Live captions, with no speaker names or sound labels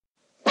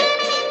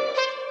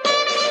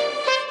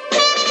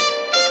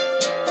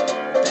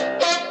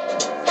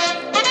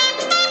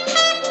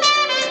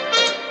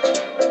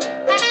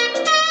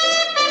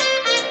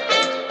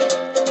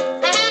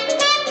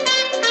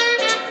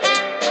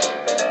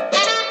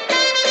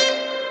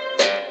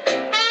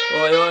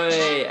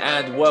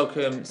and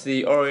welcome to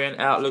the Orient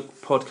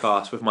Outlook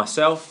podcast with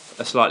myself,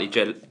 a slightly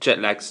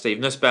jet-lagged Steve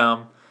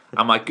Nussbaum,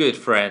 and my good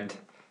friend,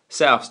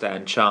 South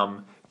Stand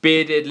chum,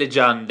 bearded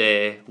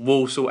legende,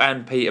 Walsall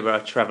and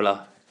Peterborough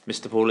traveller,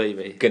 Mr. Paul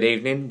Levy. Good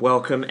evening,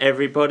 welcome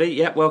everybody.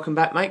 Yep, welcome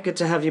back, mate. Good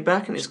to have you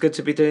back, and it's good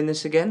to be doing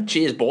this again.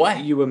 Cheers, boy.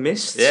 You were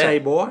missed, Yeah. say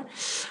boy.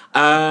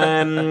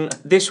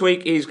 This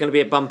week is going to be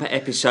a bumper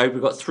episode.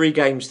 We've got 3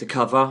 games to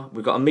cover.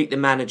 We've got a Meet the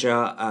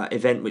Manager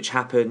event which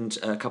happened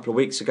a couple of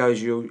weeks ago,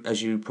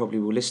 as you probably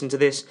will listen to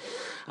this,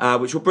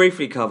 which we'll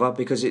briefly cover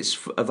because it's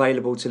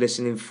available to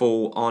listen in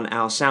full on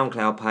our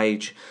SoundCloud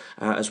page,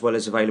 as well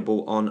as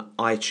available on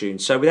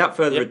iTunes. So without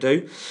further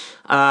ado,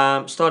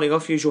 starting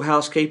off, usual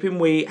housekeeping,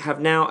 we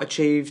have now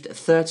achieved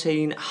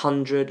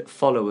 1,300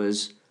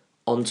 followers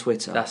on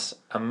Twitter. That's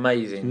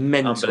amazing.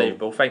 Mental.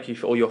 Unbelievable. Thank you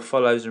for all your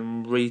follows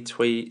and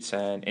retweets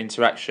and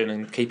interaction,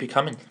 and keep it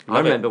coming. I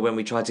remember when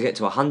we tried to get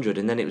to 100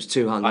 and then it was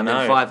 200 and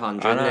then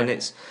 500 I know. and then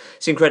it's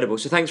incredible.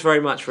 So thanks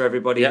very much for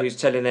everybody who's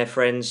telling their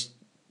friends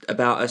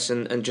about us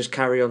and just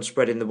carry on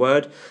spreading the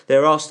word.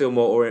 There are still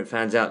more Orient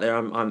fans out there.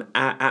 I'm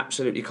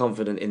absolutely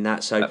confident in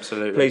that. So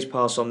please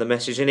pass on the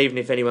message. And even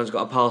if anyone's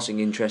got a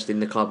passing interest in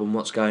the club and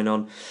what's going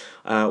on,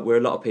 we're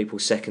a lot of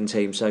people's second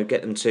team. So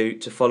get them to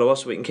follow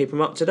us so we can keep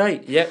them up to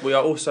date. Yeah, we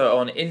are also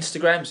on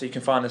Instagram, so you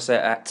can find us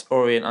there at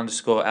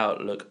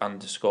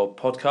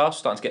Orient_Outlook_podcast.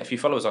 Starting to get a few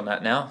followers on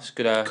that now. It's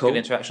good, good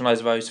interaction. Loads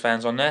of those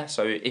fans on there.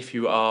 So if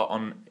you are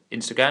on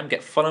Instagram,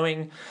 get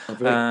following.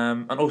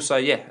 And also,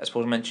 as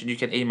Paul mentioned, you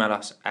can email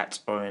us at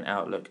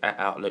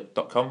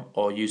orientoutlook@outlook.com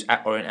or use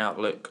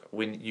 @OrientOutlook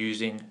when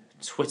using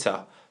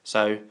Twitter.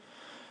 So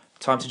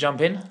time to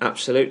jump in.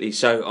 Absolutely.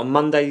 So on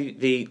Monday,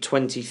 the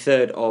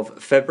 23rd of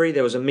February,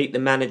 there was a Meet the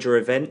Manager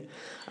event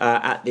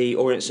at the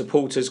Orient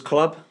Supporters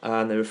Club.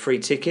 There were free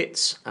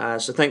tickets.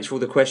 So thanks for all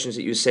the questions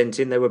that you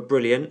sent in. They were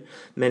brilliant.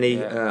 Many,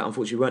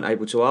 unfortunately, weren't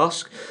able to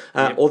ask.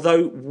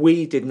 Although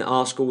we didn't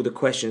ask all the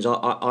questions,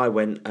 I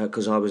went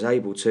because I was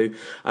able to.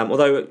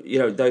 Although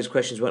those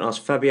questions weren't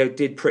asked, Fabio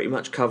did pretty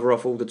much cover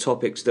off all the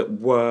topics that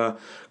were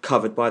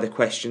covered by the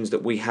questions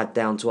that we had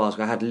down to ask.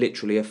 I had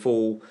literally a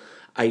full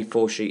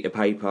A4 sheet of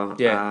paper,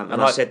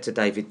 and I said to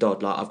David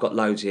Dodd, I've got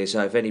loads here,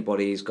 so if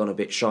anybody's gone a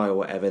bit shy or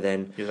whatever,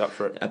 then you're up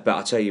for it. But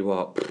I tell you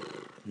what,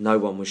 no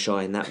one was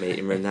shy in that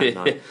meeting room that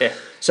night.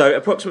 So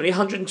approximately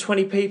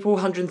 120 people,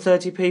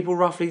 130 people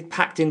roughly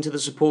packed into the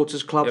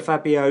supporters club.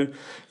 Fabio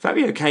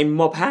came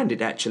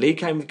mob-handed actually. He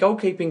came with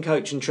goalkeeping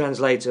coach and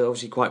translator,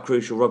 obviously quite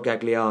crucial, Rob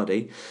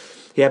Gagliardi.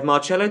 He had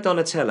Marcello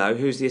Donatello,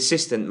 who's the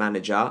assistant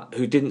manager,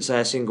 who didn't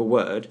say a single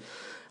word.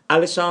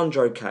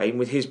 Alessandro came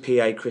with his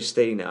PA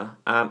Christina,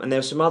 and there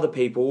were some other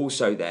people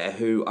also there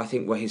who I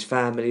think were his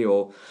family,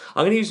 or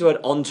I'm going to use the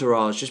word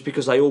entourage just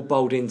because they all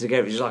bowled in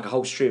together. It's like a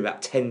whole stream,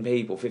 about 10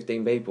 people,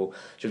 15 people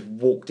just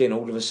walked in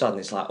all of a sudden.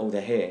 It's like, oh,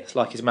 they're here. It's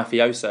like his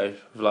mafioso,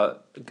 like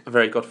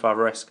very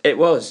Godfather-esque. It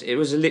was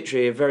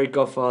literally a very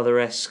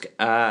Godfather-esque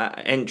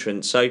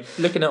entrance. So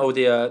looking at all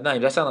the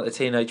names, they sound like the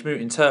Teenage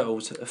Mutant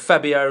Turtles: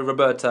 Fabio,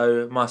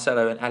 Roberto,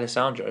 Marcello, and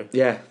Alessandro.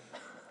 Yeah.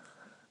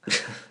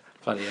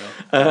 Funny hell.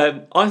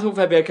 I thought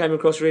Fabio came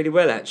across really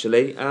well,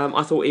 actually.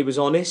 I thought he was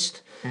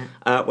honest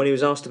when he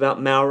was asked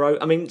about Mauro.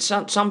 I mean,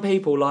 some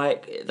people,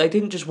 they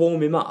didn't just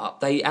warm him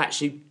up. They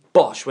actually,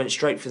 went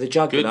straight for the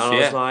jugular. I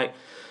was like,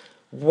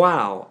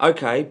 wow,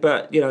 okay,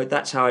 but,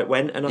 that's how it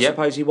went. And I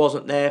suppose he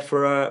wasn't there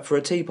for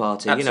a tea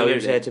party. Absolutely. He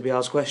was there to be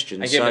asked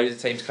questions. And given the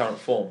team's current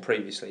form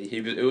previously,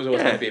 it was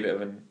always going to be a bit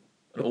of an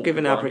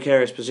given our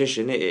precarious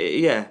position,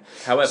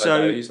 However,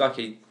 though, he's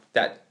lucky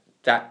that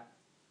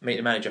Meet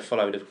the Manager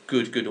followed a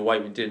good away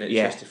win, didn't it?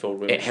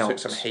 Chesterfield, it helped.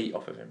 Took some heat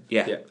off of him.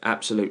 Yeah,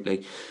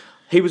 absolutely.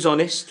 He was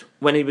honest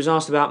when he was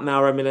asked about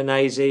Mauro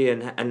Milanese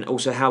and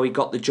also how he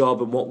got the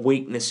job and what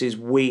weaknesses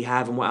we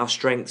have and what our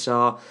strengths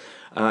are.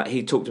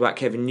 He talked about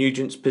Kevin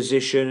Nugent's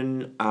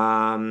position.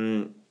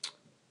 All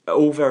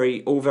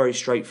very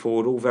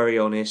straightforward, all very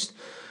honest.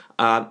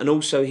 And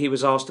also he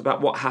was asked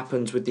about what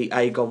happens with the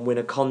Aegon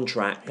winner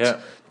contract.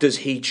 Yeah. Does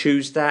he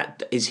choose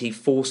that? Is he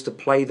forced to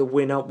play the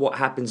winner? What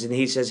happens? And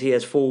he says he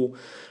has full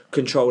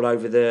control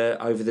over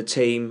the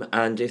team,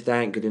 and if they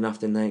ain't good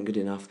enough, then they ain't good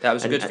enough. That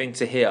was a good thing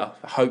to hear.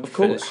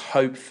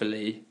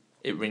 Hopefully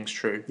it rings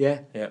true. Yeah,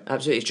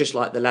 absolutely. It's just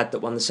like the lad that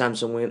won the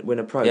Samsung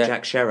Winner Pro,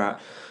 Jack Sherratt.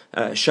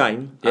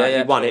 Shame,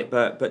 he won it,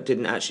 but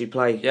didn't actually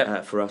play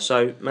for us.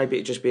 So maybe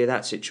it'd just be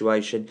that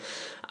situation.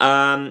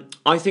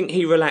 I think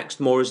he relaxed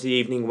more as the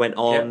evening went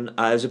on.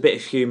 There's a bit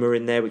of humour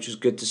in there, which was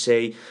good to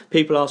see.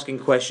 People asking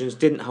questions,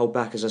 didn't hold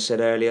back, as I said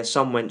earlier.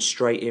 Some went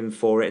straight in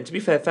for it. And to be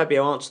fair,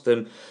 Fabio answered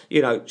them,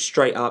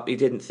 straight up.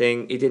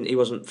 He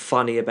wasn't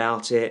funny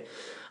about it.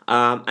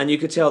 And you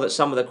could tell that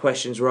some of the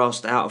questions were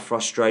asked out of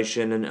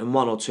frustration, and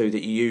one or two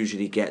that you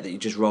usually get that you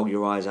just roll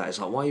your eyes at. It's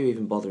like, why are you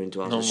even bothering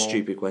to ask a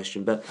stupid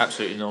question? But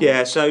absolutely normal.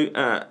 Yeah,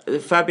 so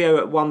Fabio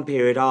at one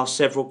period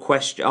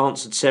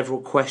answered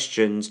several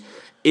questions.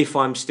 If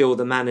I'm still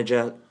the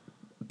manager,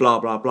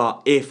 blah blah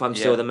blah. If I'm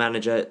still the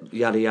manager,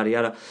 yada yada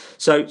yada.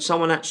 So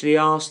someone actually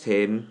asked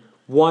him,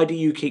 why do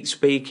you keep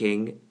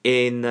speaking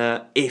in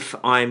if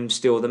I'm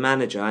still the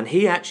manager? And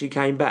he actually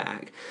came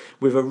back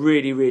with a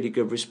really, really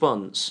good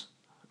response.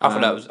 I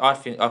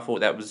thought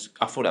that was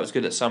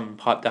good that some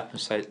piped up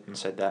and said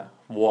that.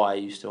 Why are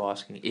you still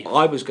asking if?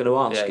 I was going to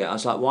ask it. I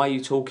was like, why are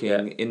you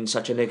talking in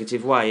such a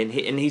negative way? And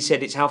he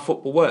said it's how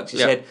football works. He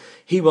said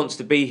he wants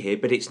to be here,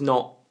 but it's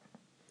not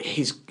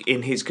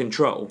in his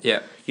control. Yeah.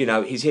 You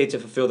know, he's here to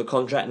fulfil the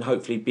contract and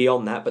hopefully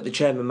beyond that, but the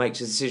chairman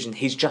makes a decision.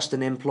 He's just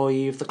an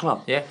employee of the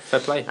club. Yeah, fair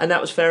play. And that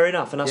was fair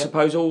enough. And I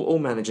suppose all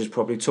managers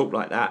probably talk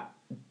like that,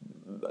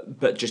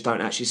 but just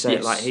don't actually say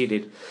it like he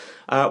did.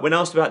 When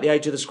asked about the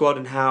age of the squad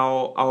and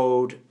how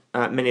old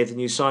many of the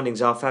new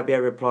signings are, Fabio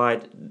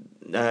replied,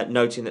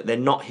 noting that they're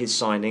not his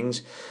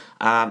signings.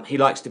 He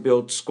likes to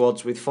build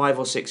squads with 5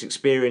 or 6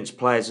 experienced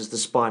players as the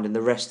spine and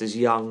the rest as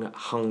young,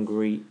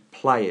 hungry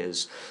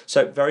players.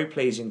 So very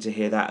pleasing to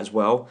hear that as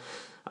well.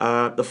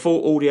 The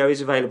full audio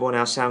is available on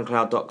our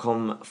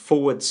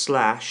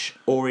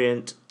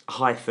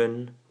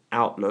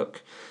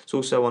soundcloud.com/Orient-Outlook. It's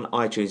also on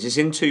iTunes. It's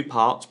in 2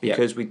 parts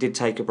because we did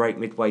take a break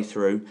midway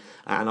through,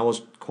 and I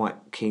was quite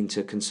keen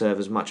to conserve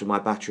as much of my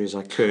battery as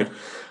I could.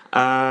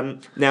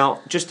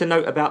 Now, just to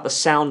note about the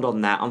sound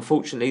on that,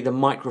 unfortunately the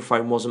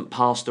microphone wasn't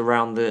passed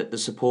around the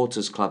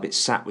supporters club. It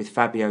sat with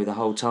Fabio the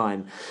whole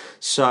time.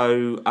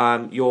 So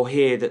you'll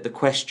hear that the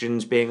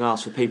questions being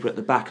asked for people at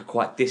the back are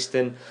quite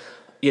distant.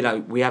 You know,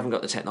 we haven't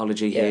got the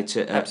technology here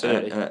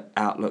to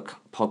Outlook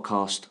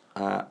podcast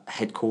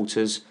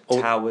headquarters,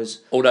 towers.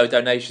 Although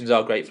donations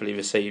are gratefully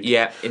received.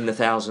 Yeah, in the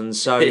thousands.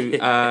 So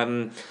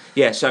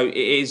so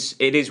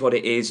it is what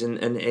it is,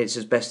 and it's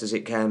as best as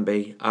it can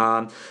be.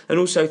 And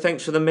also,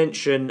 thanks for the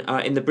mention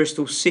in the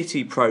Bristol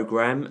City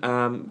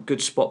programme.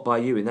 Good spot by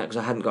you in that, because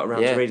I hadn't got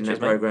around to reading that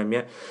programme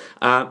yet.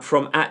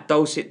 From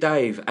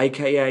 @DulcetDave,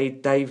 aka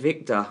Dave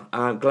Victor.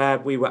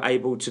 Glad we were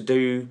able to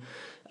do.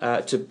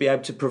 To be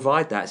able to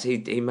provide that. So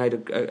he made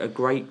a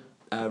great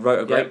wrote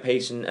a great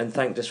piece and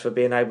thanked us for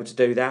being able to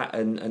do that,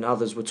 and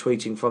others were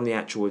tweeting from the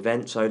actual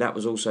event, so that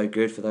was also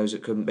good for those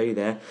that couldn't be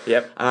there.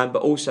 But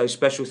also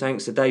special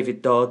thanks to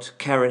David Dodd,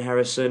 Karen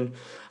Harrison,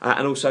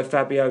 and also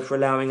Fabio for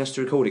allowing us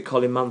to record it.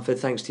 Colin Mumford,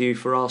 thanks to you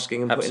for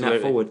asking and putting that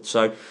forward.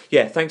 So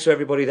thanks to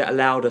everybody that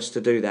allowed us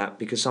to do that,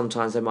 because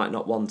sometimes they might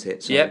not want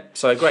it. So.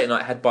 So a great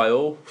night had by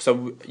all.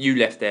 So you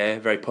left there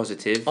very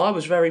positive. I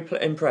was very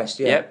impressed.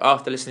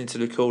 After listening to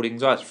the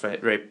recordings, I was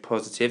very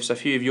positive. So a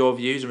few of your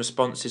views and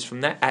responses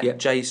from that.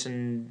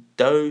 Jason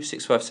Doe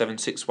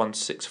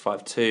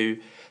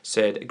 657-61652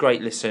 said, a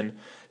great listen.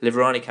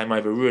 Liverani came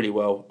over really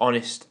well,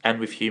 honest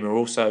and with humour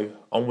also,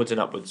 onwards and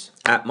upwards.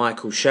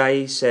 Michael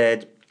Shea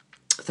said,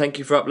 thank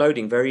you for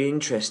uploading. Very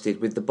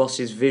interested with the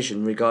boss's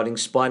vision regarding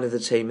spine of the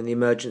team and the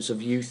emergence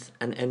of youth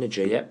and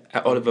energy.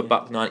 Oliver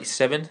Buck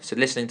 97 said,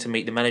 listening to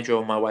meet the manager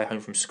on my way home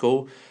from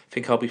school.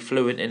 Think I'll be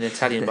fluent in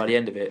Italian by the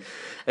end of it.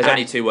 There's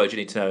only 2 words you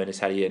need to know in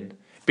Italian.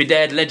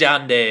 Bidet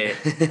legende.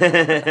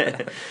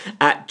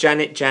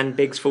 Janet Jan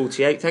Biggs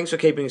 48. Thanks for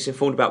keeping us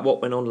informed about what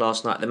went on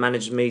last night at the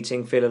managers'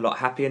 meeting. Feel a lot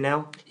happier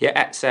now.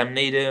 Sam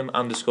Needham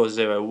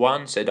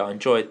 _01 said, I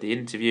enjoyed the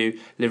interview.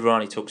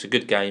 Liverani talks a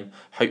good game.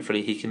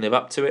 Hopefully he can live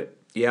up to it.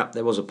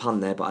 There was a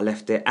pun there, but I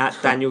left it.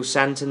 Daniel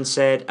Santon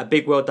said, a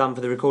big well done for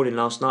the recording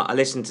last night. I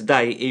listened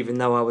today, even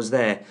though I was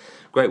there.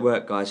 Great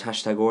work, guys.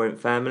 #Orient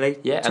family.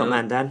 Top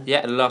man, Dan.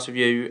 And the last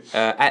review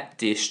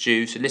Dear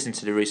Stu. So listen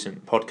to the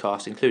recent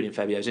podcast, including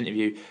Fabio's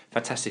interview.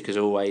 Fantastic as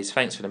always.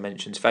 Thanks for the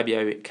mentions,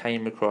 Fabio. It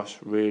came across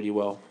really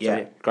well.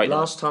 Great.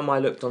 Last time I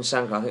looked on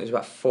SoundCloud, I think it was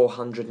about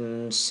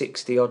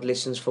 460 odd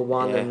listens for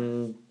one,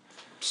 and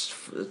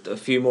a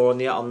few more on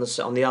the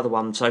other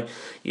one. So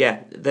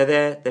they're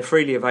there. They're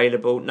freely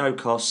available, no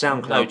cost.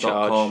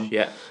 SoundCloud.com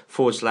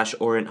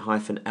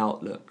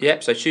 /Orient-Outlook.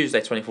 So Tuesday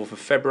 24th of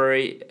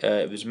February,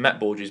 it was Matt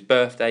Baldry's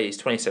birthday, his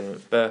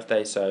 27th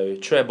birthday, so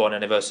très bon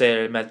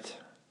anniversaire Matt,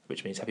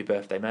 which means happy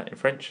birthday Matt in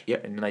French,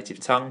 in the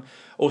native tongue.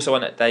 Also on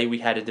that day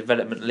we had a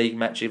development league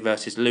match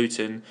versus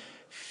Luton.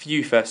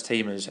 Few first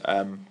teamers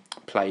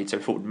played, so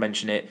we thought we'd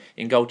mention it.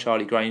 In goal,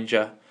 Charlie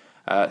Granger,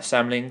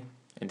 Samling.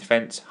 In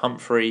defence,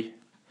 Humphrey,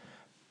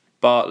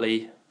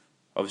 Bartley,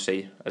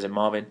 obviously as in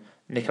Marvin,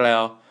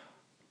 Nicolau,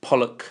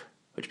 Pollock,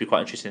 which would be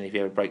quite interesting if he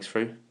ever breaks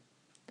through.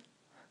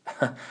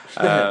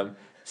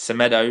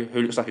 Semedo,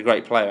 who looks like a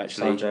great player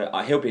actually.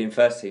 He'll be in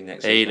first team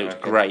next year. He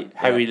looked great.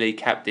 Harry Lee,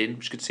 captain,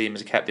 which could see him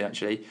as a captain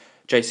actually.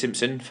 Jay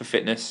Simpson for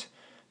fitness,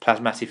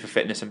 Plasmati for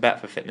fitness, and Bat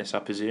for fitness, I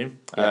presume.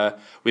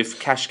 With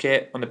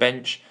Kashkit on the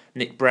bench,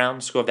 Nick Brown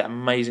scored that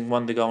amazing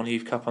wonder goal in the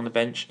Youth Cup on the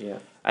bench.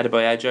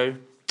 Adebayo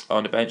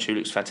on the bench, who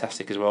looks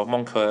fantastic as well.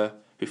 Moncur,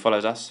 who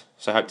follows us,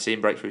 so hope to see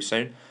him break through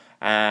soon.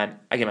 And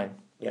Agamang,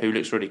 who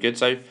looks really good.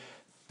 So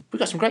we've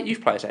got some great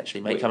youth players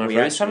actually, coming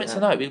through. Something to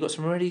note, we've got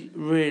some really,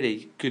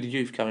 really good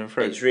youth coming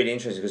through. It's really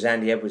interesting because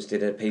Andy Edwards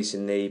did a piece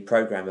in the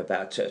programme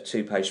about a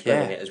 2-page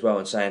spread in it as well,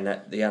 and saying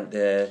that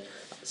the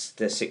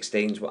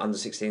 16s, under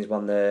 16s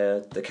won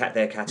their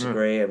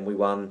category, and we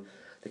won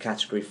the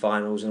category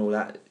finals and all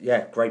that.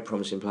 Yeah, great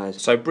promising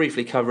players. So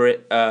briefly cover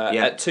it.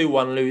 At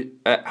 2-1,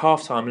 at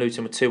half-time,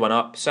 Luton were 2-1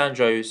 up.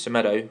 Sandro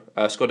Semedo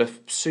scored a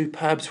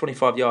superb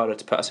 25-yarder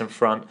to put us in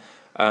front.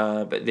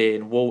 But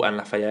then Wall and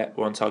Lafayette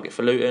were on target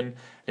for Luton.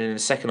 And in the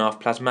second half,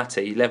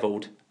 Plasmati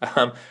levelled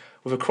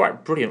with a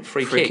quite brilliant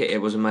free kick.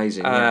 It was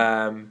amazing.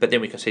 But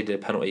then we conceded a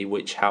penalty,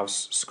 which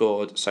House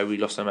scored. So we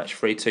lost the match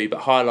 3-2.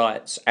 But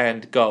highlights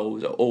and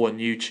goals are all on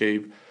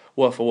YouTube.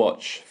 Worth a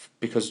watch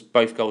because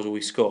both goals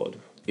we scored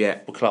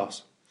were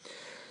class.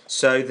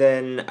 So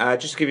then,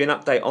 just to give you an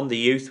update on the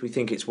youth, we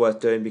think it's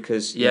worth doing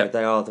because you know,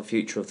 they are the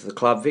future of the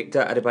club.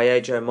 Victor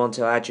Adebayejo and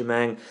Montel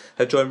Adjumang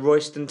have joined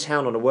Royston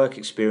Town on a work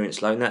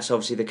experience loan. That's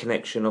obviously the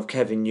connection of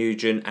Kevin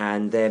Nugent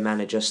and their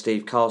manager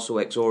Steve Castle,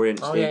 ex-Orient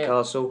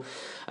Castle.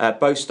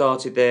 Both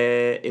started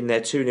there in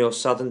their 2-0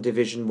 Southern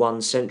Division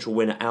 1 Central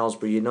win at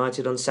Aylesbury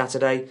United on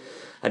Saturday.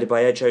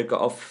 Adebayejo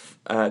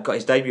got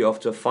his debut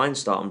off to a fine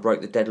start and broke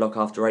the deadlock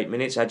after 8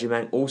 minutes.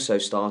 Adjumang also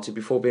started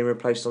before being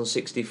replaced on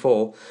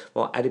 64,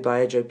 while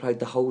Adebayejo played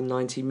the whole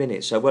 90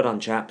 minutes. So well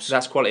done, chaps.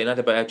 That's quality, and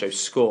Adebayejo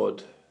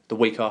scored the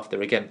week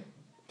after again.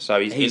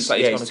 So he's on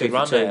a good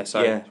run there.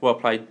 So well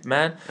played,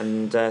 man.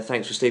 And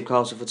thanks for Steve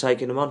Castle for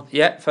taking him on.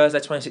 Yeah, Thursday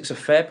 26th of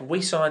Feb,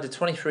 we signed a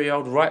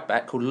 23-year-old right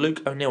back called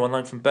Luke O'Neill on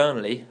loan from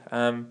Burnley.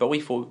 But we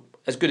thought,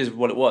 as good as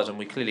what it was, and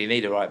we clearly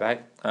need a right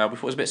back, we thought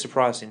it was a bit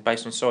surprising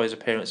based on Sawyer's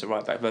appearance at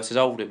right back versus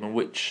Oldham, in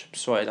which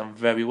Sawyer done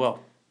very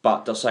well.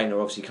 But Dossena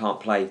obviously can't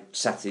play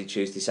Saturday,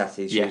 Tuesday,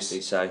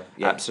 so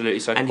yeah.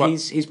 Absolutely. So and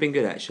he's been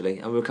good actually,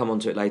 and we'll come on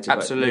to it later.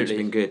 Absolutely, but Luke's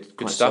been good.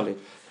 Good stuff. Solid.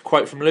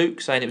 Quote from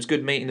Luke saying it was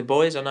good meeting the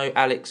boys. I know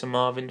Alex and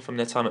Marvin from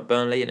their time at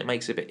Burnley, and it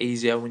makes it a bit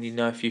easier when you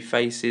know a few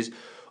faces.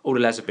 All the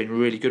lads have been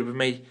really good with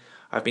me.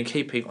 I've been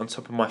keeping on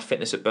top of my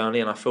fitness at Burnley,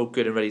 and I feel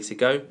good and ready to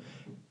go.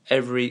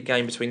 Every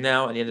game between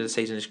now and the end of the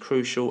season is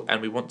crucial,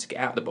 and we want to get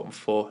out of the bottom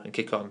four and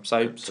kick on.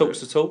 So,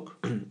 talk's the talk.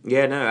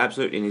 Yeah, no,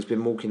 absolutely. And he's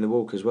been walking the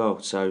walk as well,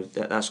 so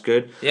that's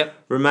good. Yep.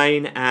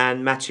 Romain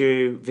and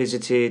Matthew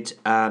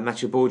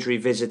Baudry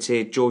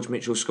visited George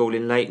Mitchell School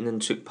in Leighton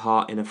and took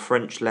part in a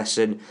French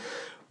lesson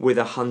with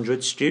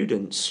 100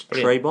 students.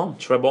 Très bon.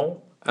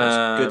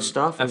 That's good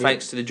stuff. And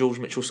thanks to the George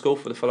Mitchell School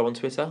for the follow on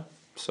Twitter.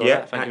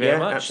 Thank you very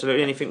much.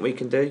 Absolutely. Anything we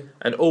can do.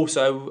 And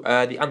also,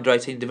 the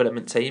under-18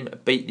 development team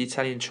beat the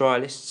Italian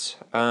trialists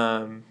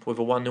with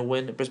a 1-0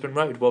 win at Brisbane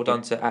Road. Well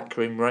done to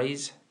Karim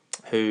Reyes,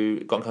 who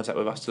got in contact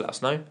with us to let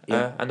us know,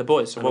 and the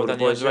boys. So well done,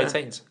 the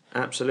under-18s.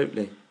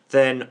 Absolutely.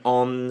 Then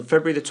on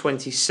February the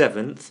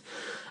 27th,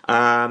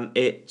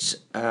 it's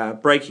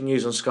breaking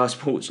news on Sky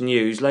Sports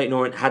News. Leyton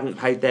Orient hadn't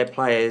paid their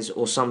players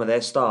or some of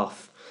their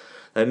staff.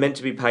 They were meant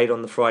to be paid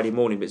on the Friday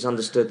morning, but it's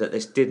understood that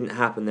this didn't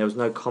happen. There was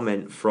no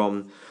comment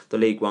from the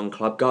League One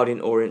club.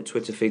 Guardian Orient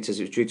Twitter feed says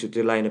it was due to a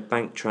delay in a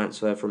bank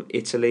transfer from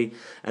Italy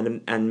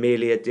and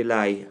merely a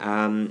delay.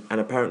 And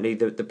apparently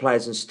the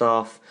players and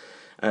staff,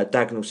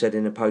 Dagnall said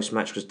in a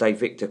post-match, because Dave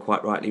Victor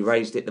quite rightly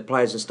raised it, the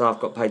players and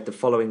staff got paid the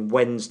following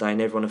Wednesday, and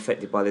everyone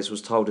affected by this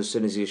was told as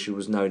soon as the issue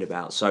was known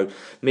about. So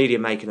media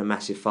making a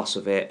massive fuss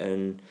of it,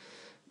 and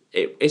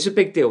it's a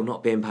big deal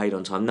not being paid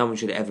on time. No one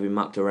should ever be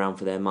mucked around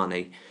for their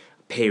money.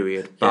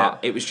 Period. But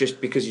it was just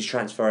because he's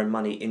transferring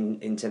money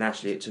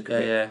internationally, it took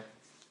a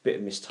bit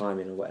of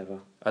mistiming or whatever.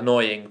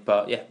 Annoying,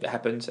 but it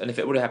happens. And if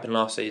it would have happened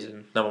last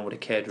season, no one would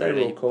have cared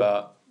really. Cool.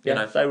 But you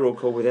know, they were all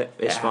cool with it.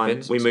 It's fine.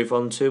 Happens. We move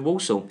on to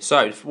Walsall.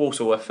 So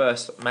Walsall were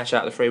first match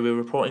out of the three we were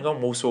reporting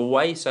on. Walsall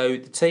away. So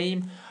the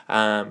team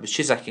was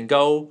Chizak in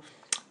goal,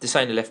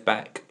 Desena left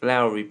back,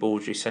 Lowry,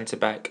 Baudry centre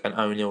back, and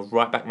O'Neill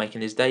right back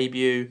making his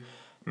debut.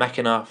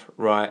 McAnuff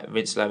right,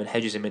 Vincelow and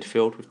Hedges in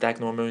midfield with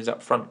Dagnall and Moons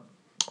up front.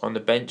 On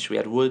the bench, we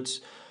had Woods,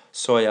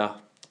 Sawyer,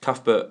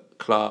 Cuthbert,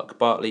 Clark,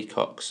 Bartley,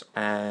 Cox,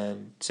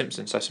 and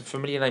Simpson. So some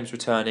familiar names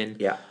returning.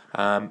 Yeah.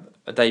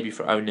 A debut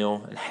for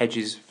O'Neill and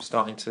Hedges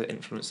starting to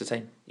influence the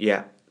team.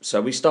 Yeah.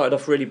 So we started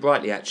off really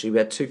brightly. Actually, we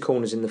had 2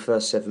 corners in the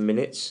first 7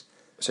 minutes.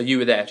 So you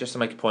were there, just to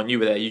make a point. You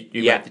were there. You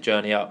made the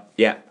journey up.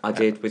 Yeah, I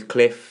did with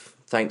Cliff.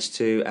 Thanks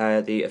to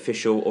the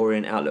official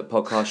Orient Outlook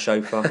podcast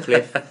chauffeur,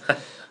 Cliff.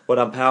 Well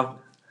done, pal.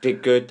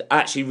 Did good. I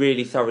actually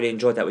really thoroughly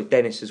enjoyed that with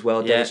Dennis as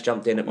well. Dennis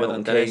jumped in at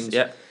Milton Keynes.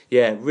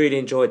 Yeah, really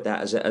enjoyed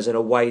that as an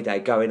away day,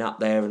 going up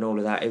there and all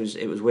of that. It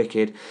was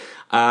wicked.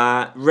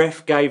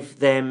 Ref gave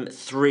them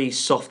 3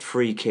 soft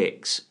free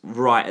kicks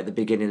right at the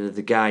beginning of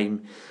the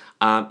game.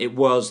 It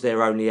was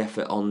their only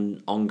effort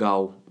on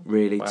goal,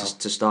 really,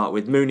 to start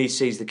with. Mooney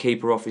sees the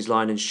keeper off his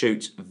line and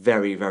shoots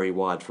very, very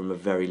wide from a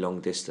very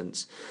long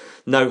distance.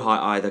 No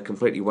height either,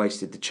 completely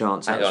wasted the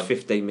chance. That was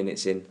 15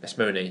 minutes in. It's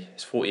Mooney.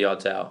 It's 40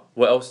 yards out.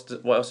 What else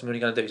is Mooney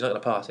going to do? He's not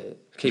going to pass it.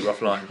 Keep her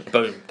offline.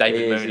 Boom.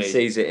 David Mooney. He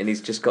sees it and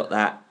he's just got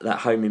that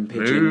homing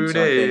pigeon type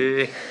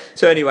thing.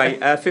 So anyway,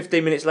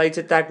 15 minutes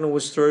later, Dagnall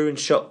was through and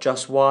shot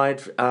just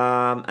wide.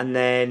 And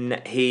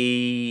then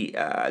he,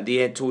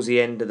 towards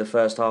the end of the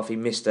first half, he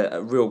missed a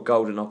real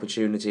golden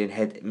opportunity and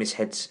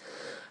misheads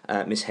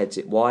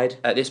it wide.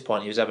 At this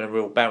point, he was having a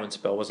real barren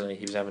spell, wasn't he?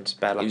 He was having some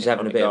bad luck. He was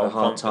having a bit of a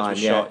hard time,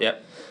 shot,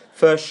 yep.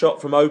 First shot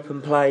from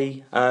open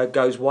play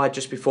goes wide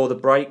just before the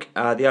break.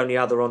 The only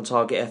other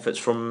on-target efforts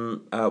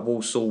from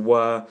Walsall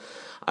were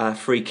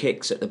free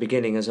kicks at the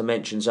beginning, as I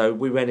mentioned. So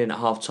we went in at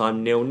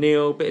half-time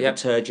 0-0, bit of a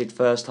turgid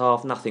first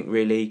half, nothing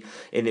really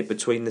in it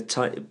between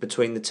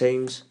the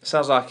teams.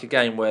 Sounds like a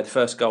game where the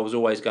first goal was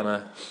always going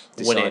to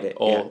win it,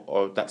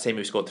 or that team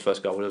who scored the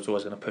first goal was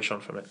always going to push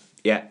on from it.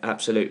 Yeah,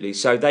 absolutely.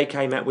 So they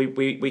came out.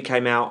 We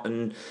came out,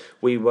 and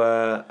we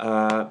were.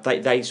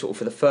 They sort of,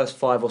 for the first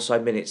 5 or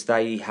so minutes,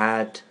 they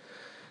had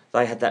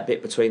that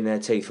bit between their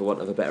teeth, for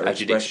want of a better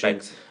expression,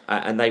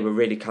 and they were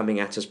really coming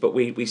at us. But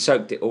we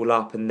soaked it all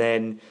up, and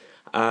then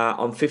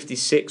on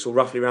 56, or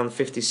roughly around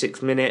the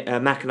 56th minute,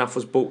 McAnuff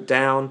was brought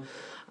down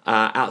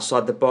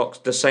outside the box.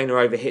 Desena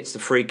overhits the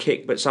free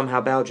kick, but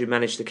somehow Belgium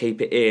managed to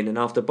keep it in. And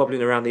after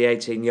bobbling around the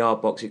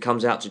 18-yard box, it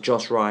comes out to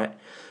Josh Wright,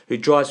 who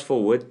drives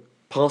forward,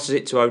 passes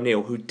it to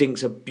O'Neill, who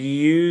dinks a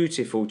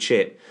beautiful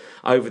chip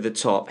over the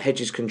top.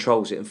 Hedges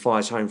controls it and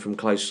fires home from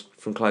close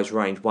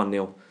range,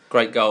 1-0.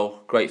 Great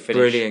goal, great finish.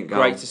 Brilliant goal.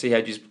 Great to see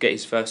Hedges get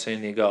his first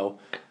senior goal.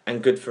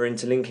 And good for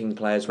interlinking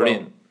play as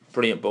well.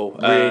 Brilliant ball.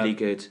 Really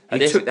good.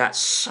 He took that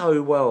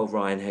so well,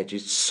 Ryan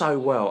Hedges, so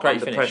well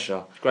under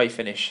pressure. Great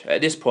finish. At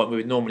this point, we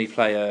would normally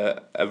play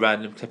a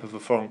random clip of a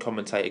foreign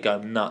commentator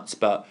going nuts,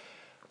 but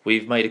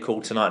we've made a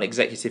call tonight. An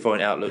executive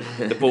Orient Outlook,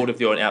 the board of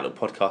the Orient Outlook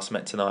podcast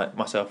met tonight,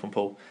 myself and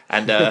Paul.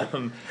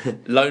 And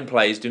loan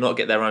players do not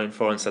get their own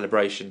foreign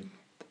celebration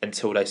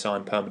until they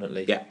sign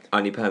permanently. Yeah,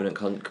 only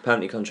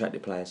permanently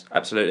contracted players.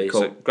 Absolutely.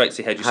 Cool. So great to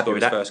see Hedges score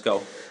his first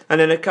goal. And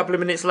then a couple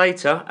of minutes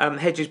later,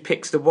 Hedges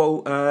picks a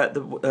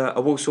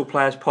Walsall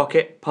player's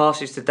pocket,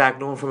 passes to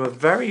Dagnall from a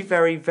very,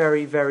 very,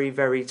 very, very,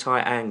 very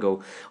tight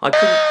angle. I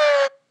couldn't.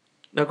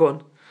 No, go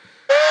on.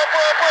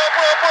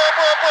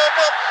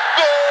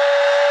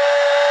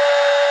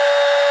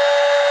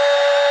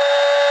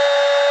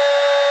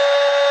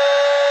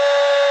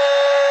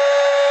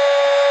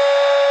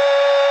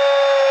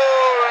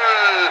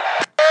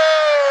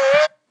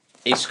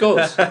 He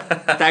scores.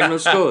 Dagnall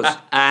scores.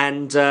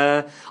 And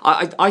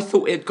I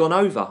thought it had gone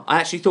over. I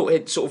actually thought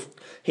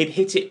he'd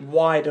hit it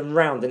wide and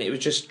round, and it was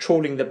just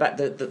trawling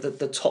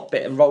the top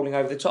bit and rolling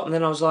over the top. And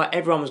then I was like,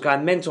 everyone was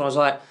going mental. I was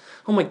like,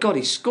 oh my God,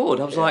 he scored.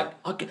 I was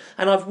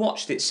and I've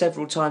watched it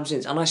several times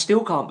since, and I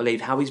still can't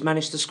believe how he's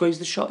managed to squeeze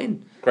the shot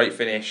in. Great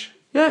finish.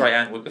 Yeah. Great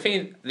angle.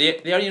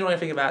 The only annoying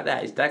thing about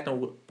that is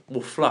Dagnall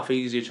will fluff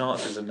easier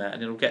chances than that,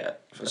 and he'll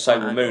get. So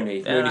will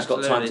Mooney. Yeah, Mooney's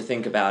got time to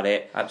think about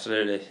it.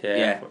 Absolutely,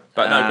 yeah.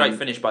 But no, great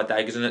finish by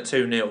Daggers, and at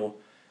 2-0.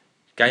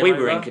 We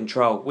were in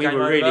control. We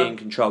were really in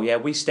control. Yeah,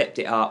 we stepped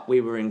it up. We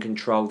were in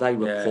control. They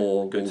were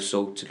poor,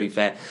 Walsall, to be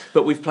fair.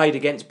 But we've played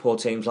against poor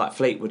teams like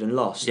Fleetwood and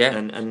lost. Yeah.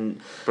 And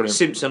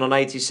Simpson on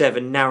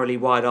 87, narrowly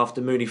wide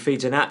after Mooney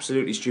feeds an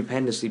absolutely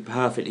stupendously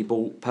perfect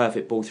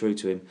ball through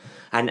to him.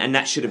 And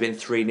that should have been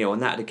 3-0,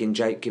 and that would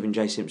have given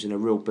Jay Simpson a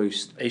real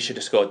boost. He should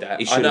have scored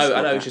that. I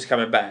know he's just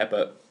coming back,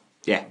 but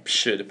yeah,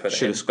 should have put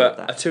it in. But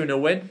that. A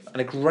 2-0 win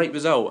and a great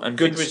result. And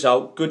good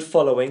result, good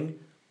following.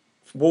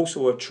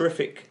 Walsall were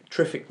terrific.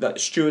 The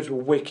stewards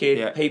were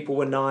wicked. People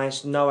were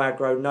nice. No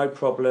aggro, no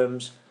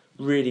problems.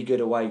 Really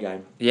good away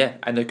game. Yeah,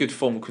 and the good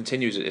form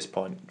continues at this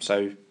point.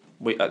 So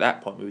at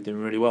that point we were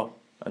doing really well,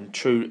 and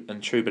true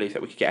belief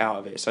that we could get out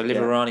of it. So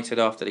Liverani said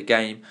after the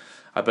game,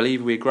 I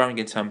believe we're growing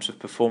in terms of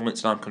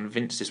performance, and I'm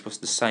convinced this was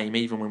the same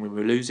even when we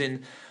were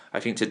losing. I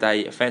think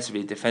today,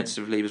 offensively,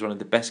 defensively, was one of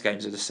the best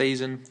games of the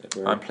season.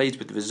 I'm pleased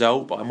with the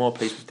result, but I'm more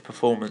pleased with the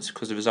performance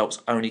because the results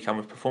only come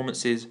with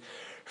performances.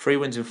 3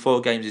 wins in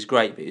 4 games is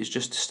great, but it's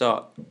just the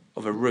start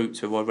of a route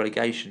to avoid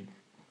relegation.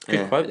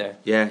 Good quote there.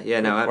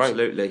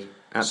 Absolutely.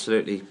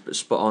 Absolutely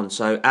spot on.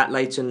 So at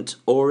Latent,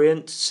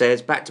 Orient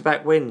says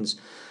back-to-back wins.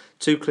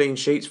 2 clean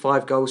sheets,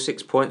 5 goals,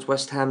 6 points.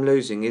 West Ham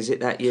losing. Is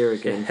it that year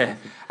again? Yeah.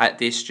 At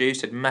this, Stu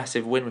said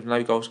massive win with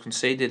no goals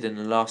conceded in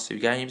the last 2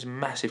 games.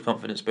 Massive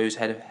confidence boost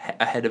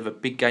ahead of a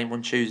big game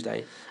on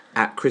Tuesday.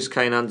 At Chris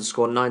Kane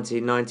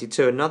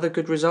 _1992, another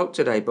good result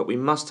today, but we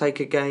must take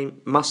a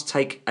game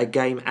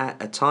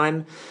at a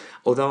time.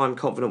 Although I'm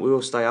confident we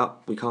will stay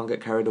up, we can't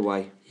get carried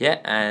away. Yeah,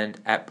 and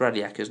at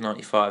Bradley Ackers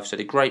 95 said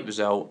a great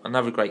result,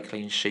 another great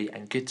clean sheet,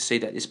 and good to see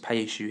that this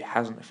pay issue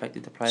hasn't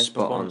affected the players'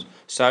 performance.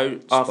 So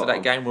after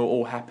that game, we were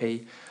all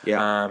happy.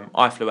 Yeah.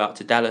 I flew out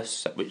to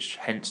Dallas, which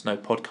hence no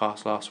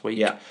podcast last week.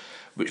 Yeah.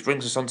 Which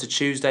brings us on to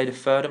Tuesday, the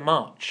 3rd of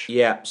March.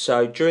 Yeah,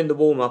 so during the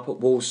warm-up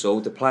at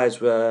Walsall, the players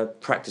were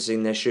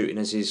practising their shooting,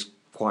 as is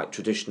quite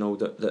traditional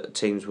that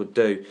teams would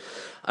do.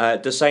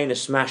 Desena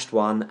smashed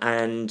one,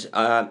 and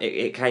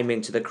it came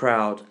into the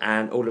crowd,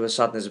 and all of a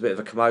sudden there's a bit of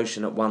a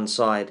commotion at one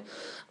side,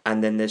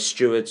 and then there's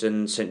stewards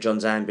and St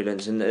John's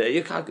ambulance, and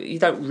you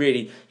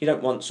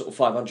don't want sort of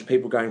 500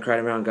 people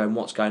crowding around going,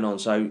 what's going on?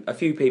 So a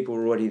few people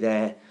were already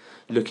there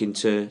looking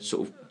to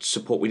sort of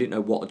support. We didn't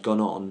know what had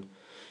gone on.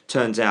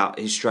 Turns out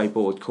his stray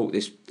board caught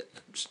this,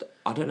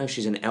 I don't know if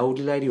she's an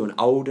elder lady or an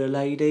older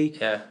lady.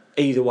 Yeah.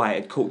 Either way,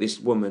 it caught this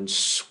woman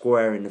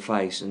square in the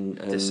face. And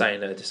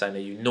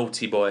Desena, you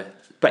naughty boy.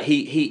 But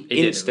he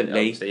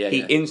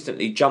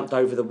instantly jumped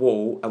over the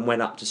wall and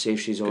went up to see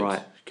if she's all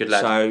right. Good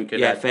lad. So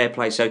fair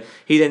play. So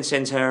he then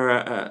sends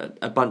her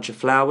a bunch of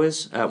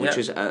flowers, which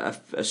is a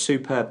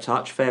superb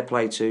touch. Fair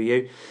play to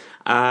you.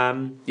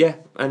 And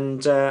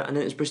then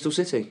it's Bristol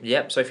City.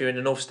 Yep. So if you're in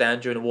the North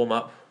Stand during a warm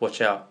up,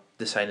 watch out.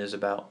 The Sainers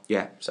about.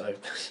 Yeah. So.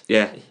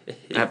 Yeah.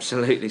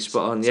 Absolutely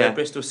spot on. Yeah. So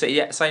Bristol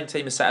City, same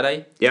team as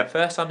Saturday. Yep.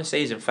 First time this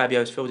season,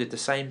 Fabio's fielded the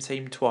same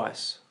team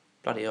twice.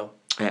 Bloody hell.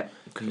 Yeah.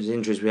 Because of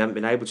injuries, we haven't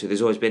been able to.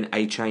 There's always been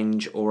a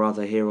change or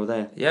other here or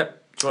there. Yep.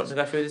 Do you want to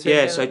go through the team?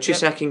 Yeah, so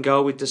Chisak in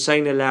goal with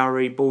Desena,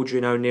 Lowry, Baldry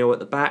and O'Neill at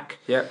the back.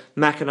 Yep.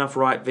 McAnuff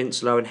right,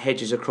 Winslow and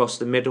Hedges across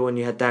the middle, and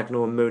you had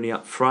Dagnall and Mooney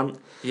up front.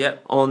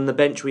 Yep. On the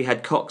bench we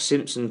had Cox,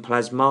 Simpson,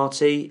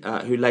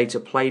 Plasmarty, who later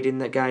played in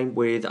the game,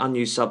 with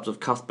unused subs of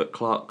Cuthbert,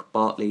 Clark,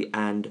 Bartley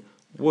and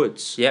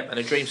Woods. Yep, and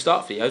a dream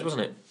start for you,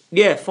 wasn't it?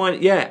 Yeah,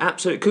 fine. Yeah,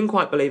 absolutely. Couldn't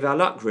quite believe our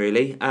luck,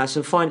 really.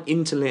 Some fine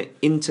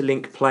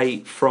interlink play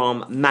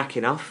from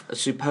McAnuff, a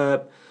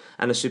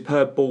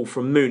superb ball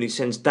from Mooney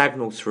sends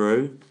Dagnall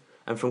through.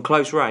 And from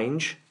close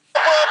range...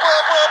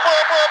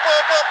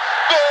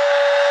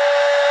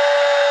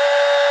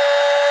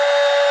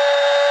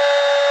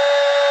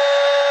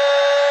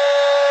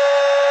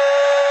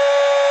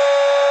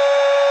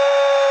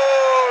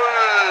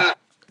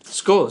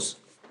 Scores.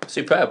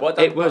 Superb. Well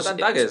done,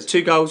 Daggers.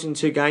 2 goals in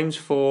 2 games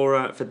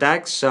for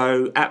Dags,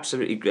 so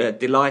absolutely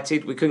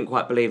delighted. We couldn't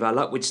quite believe our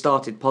luck. We'd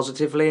started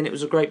positively and it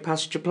was a great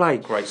passage of play.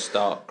 Great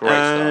start.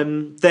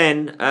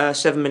 Then,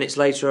 7 minutes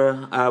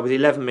later, with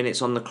 11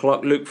 minutes on the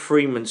clock, Luke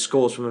Freeman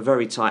scores from a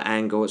very tight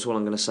angle. That's all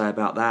I'm going to say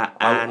about that.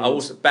 And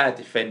also bad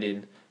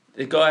defending.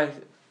 The guy,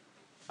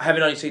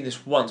 having only seen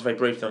this once very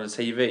briefly on the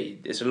TV,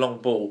 it's a long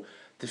ball.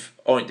 The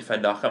Orient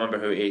defender, I can't remember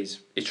who it is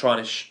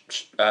trying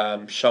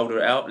to shoulder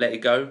it out, let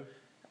it go.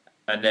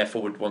 And their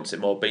forward wants it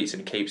more, beats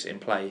him, keeps it in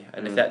play.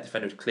 And if that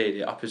defender had cleared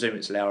it, I presume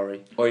it's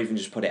Lowry. Or even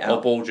just put it out.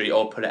 Or Baldry,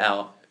 or put it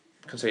out.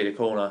 Concede a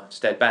corner.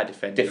 Instead, bad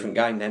defending. Different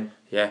game then.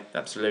 Yeah,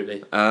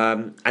 absolutely.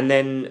 And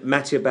then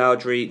Mattia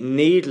Baldry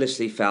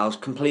needlessly fouls,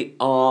 complete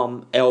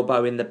arm,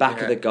 elbow in the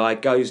back of the guy,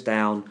 goes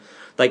down.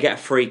 They get a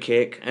free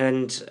kick,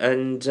 and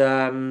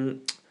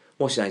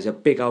what's his name? He's a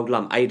big old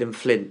lump, Aidan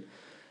Flint,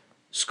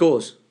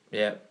 scores.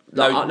 Yeah.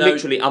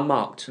 Literally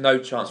unmarked. No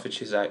chance for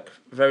Chisak.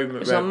 Very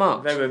reminiscent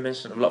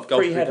of a lot of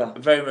goals.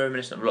 Very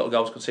reminiscent of a lot of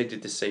goals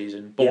conceded this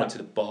season. Ball into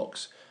the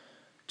box.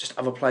 Just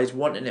other players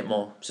wanting it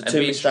more. So and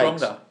being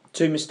stronger.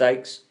 2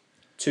 mistakes,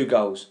 2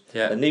 goals.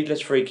 Yeah. A needless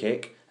free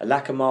kick, a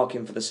lack of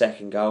marking for the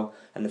second goal,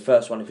 and the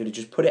first one, if he'd have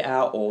just put it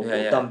out or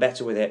done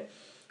better with it,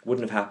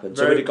 wouldn't have happened.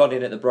 So we'd have gone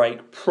in at the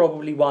break,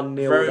 probably 1-0.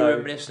 Very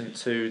reminiscent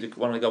to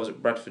one of the goals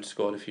that Bradford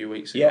scored a few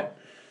weeks ago.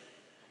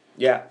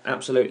 Yeah,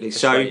 absolutely.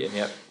 So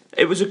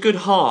it was a good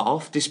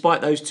half,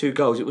 despite those 2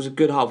 goals. It was a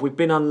good half. We've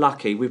been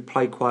unlucky. We've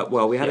played quite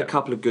well. We had a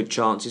couple of good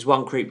chances.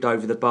 One creeped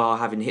over the bar,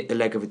 having hit the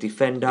leg of a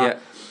defender. Yeah.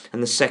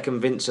 And the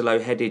second,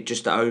 Vincelo headed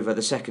just over.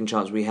 The second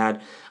chance we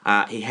had,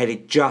 he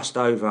headed just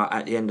over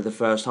at the end of the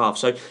first half.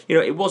 So,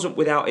 it wasn't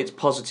without its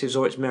positives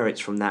or its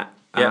merits from that.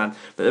 Yeah.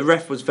 But the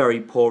ref was very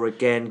poor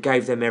again,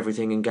 gave them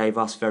everything and gave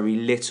us very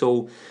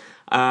little.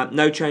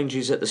 No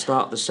changes at the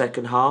start of the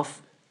second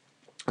half.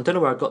 I don't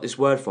know where I got this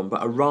word from,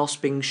 but a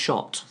rasping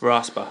shot.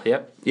 Rasper,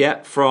 yep.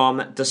 Yeah,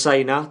 from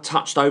Desena,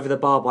 touched over the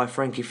bar by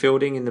Frankie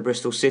Fielding in the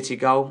Bristol City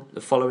goal.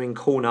 The following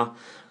corner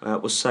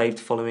was saved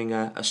following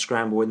a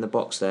scramble in the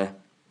box there.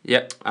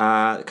 Yep.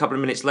 A couple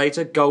of minutes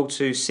later, goal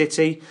to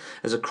City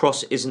as a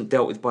cross isn't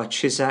dealt with by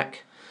Chisak,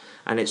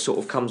 and it sort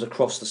of comes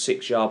across the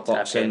 6-yard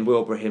box and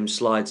Wilbrahim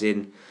slides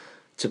in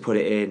to put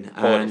it in.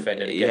 Poor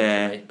defending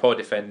again. Yeah. Poor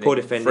defending.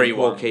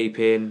 Poor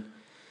keeping.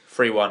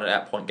 3-1 at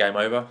that point, game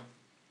over.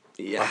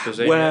 Yeah.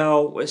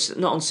 Well, it's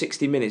not on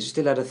 60 minutes. We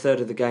still had a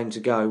third of the game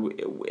to go.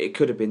 It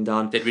could have been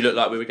done. Did we look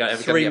like we were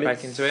ever going to get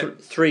back into it?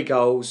 3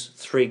 goals,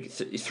 three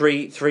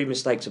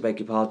mistakes. I beg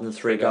your pardon, and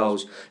 3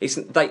 goals.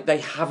 They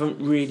haven't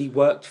really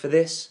worked for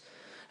this,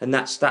 and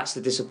that's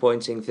the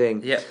disappointing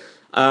thing. Yeah.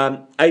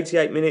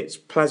 88 minutes.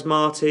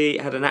 Plasmarty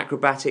had an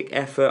acrobatic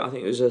effort. I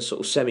think it was a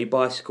sort of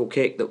semi-bicycle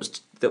kick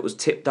that was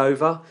tipped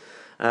over.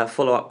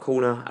 Follow-up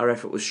corner, our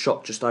effort was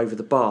shot just over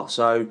the bar.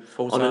 So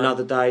on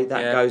another day,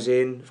 that goes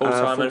in.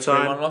 Full-time and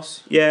 3-1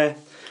 loss. Yeah.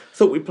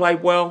 Thought we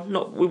played well.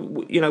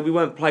 We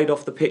weren't played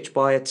off the pitch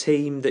by a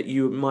team that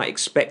you might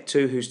expect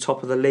to, who's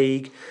top of the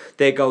league.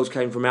 Their goals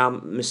came from our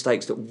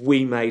mistakes that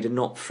we made and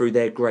not through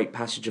their great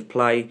passage of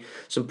play.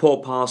 Some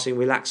poor passing,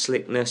 we lacked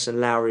slickness,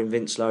 and Lowry and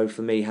Winslow,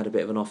 for me, had a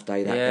bit of an off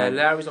day that game.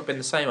 Yeah, Lowry's not been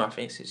the same, I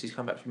think, since he's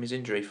come back from his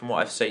injury, from what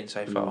I've seen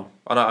so far.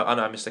 I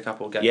know I missed a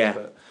couple of games,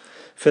 but...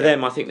 For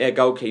them, I think their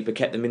goalkeeper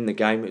kept them in the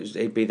game.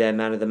 He'd be their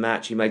man of the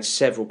match. He made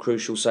several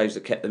crucial saves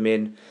that kept them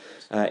in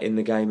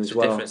the game as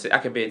well.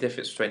 That can be a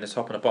difference between the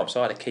top and the bottom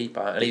side. A keeper,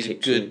 and he's a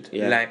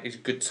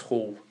good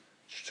tall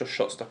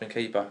shot stopping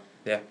keeper.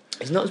 Yeah,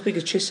 he's not as big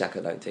as Chisak, I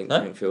don't think.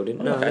 No? Fielding.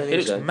 No, okay. He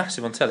looks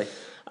massive on telly.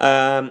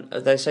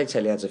 They say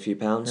telly adds a few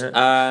pounds.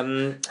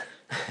 Yeah.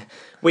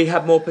 We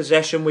had more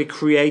possession, we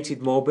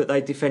created more, but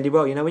they defended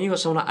well. When you've got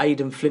someone like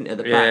Aidan Flint at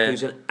the back,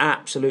 who's an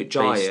absolute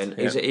giant,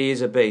 he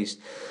is a beast.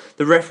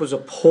 The ref was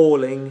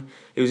appalling.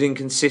 He was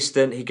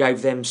inconsistent. He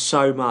gave them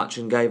so much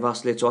and gave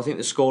us little. I think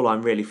the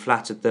scoreline really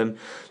flattered them.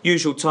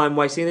 Usual time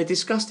wasting. A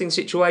disgusting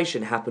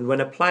situation happened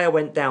when a player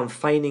went down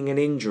feigning an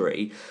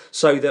injury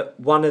so that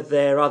one of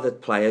their other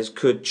players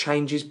could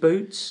change his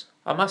boots.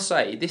 I must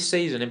say, this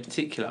season in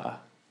particular,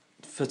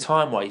 for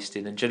time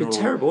wasting and general... It's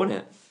been terrible, isn't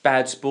it?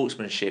 Bad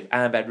sportsmanship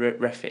and bad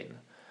reffing.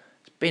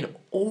 It's been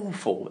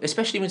awful,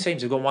 especially when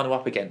teams have gone 1-0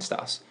 up against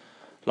us.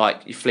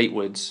 Like your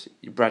Fleetwoods,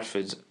 your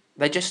Bradfords.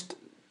 They just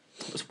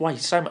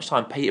waste so much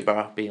time.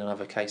 Peterborough being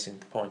another case in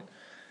point.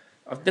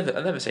 I've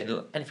never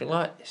seen anything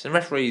like this. And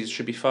referees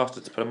should be faster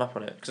to put them up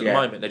on it. Because at the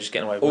moment, they're just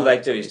getting away with it. All they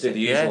do is do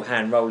the usual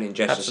hand rolling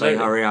gesture, Absolutely.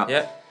 say hurry up.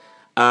 Yeah.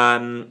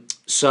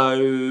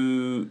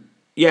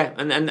 Yeah,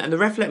 and the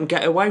ref let them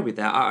get away with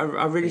that.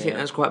 I really think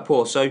that's quite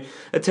poor. So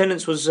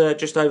attendance was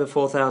just over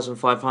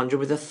 4,500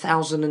 with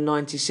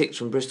 1,096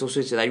 from Bristol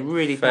City. They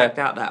really packed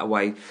out that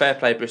away. Fair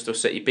play, Bristol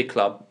City. Big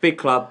club. Big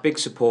club, big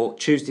support.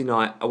 Tuesday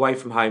night, away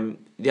from home,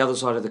 the other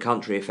side of the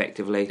country,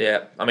 effectively.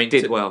 Yeah, I mean,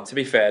 did well. To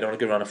be fair, they're on a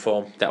good run of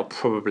form. That'll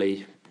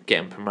probably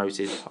get them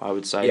promoted, I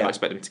would say. I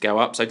expect them to go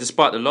up. So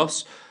despite the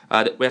loss, we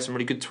had some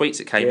really good tweets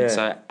that came in.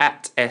 So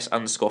at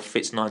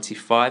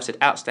 @S_Fitz95 said,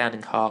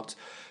 outstanding heart.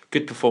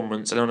 Good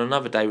performance, and on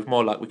another day with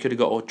more luck, we could have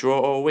got a draw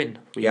or a win.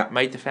 We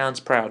made the fans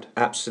proud.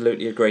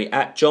 Absolutely agree.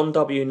 At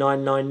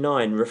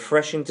JohnW999,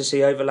 refreshing to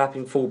see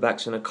overlapping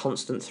fullbacks and a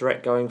constant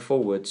threat going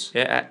forwards.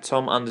 Yeah, at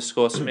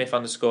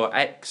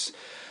Tom_Smith_X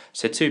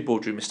said 2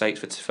 boardroom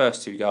mistakes for the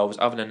first 2 goals.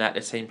 Other than that,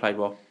 the team played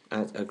well.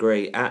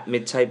 Agree. At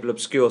Mid-Table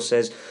Obscure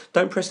says,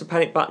 don't press the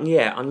panic button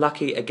yet.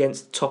 Unlucky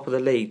against the top of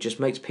the league. Just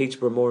makes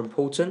Peterborough more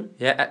important.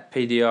 Yeah, at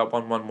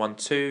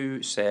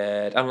PDR1112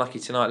 said, unlucky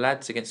tonight,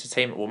 lads, against a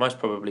team that will most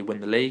probably win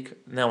the league.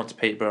 Now on to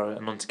Peterborough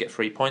and on to get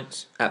 3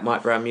 points. At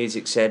Mike Brown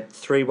Music said,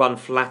 3-1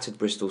 flattered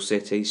Bristol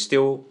City.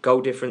 Still,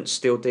 goal difference,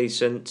 still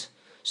decent.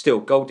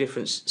 Still, goal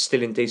difference,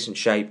 still in decent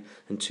shape.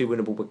 And 2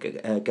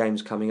 winnable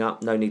games coming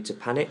up. No need to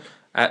panic.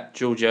 At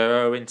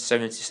Giorgio Owen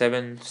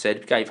 77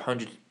 said, gave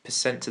 100%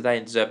 today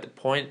and deserved a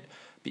point,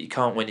 but you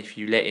can't win if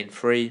you let in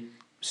 3.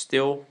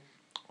 Still,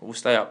 we'll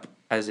stay up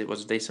as it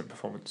was a decent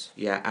performance.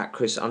 Yeah, at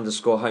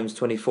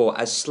Chris_Holmes24.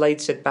 As Slade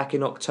said back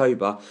in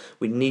October,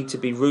 we need to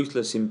be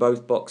ruthless in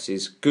both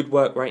boxes. Good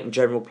work rate and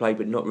general play,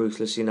 but not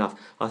ruthless enough.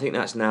 I think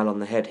that's nail on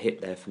the head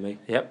hit there for me.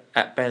 Yep.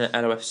 At Ben at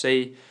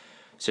LOFC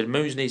said,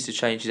 Moons needs to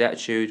change his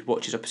attitude,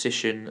 watch his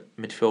opposition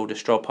midfielder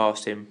stroll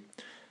past him,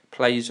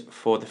 plays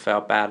for the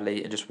foul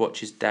badly and just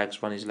watches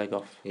Dags run his leg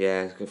off.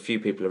 Yeah, a few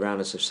people around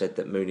us have said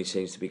that Mooney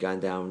seems to be going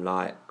down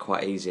like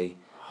quite easy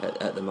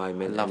at the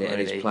moment,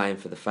 and he's playing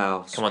for the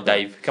fouls. Come on,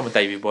 Dave. Come on,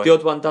 Davey boy. The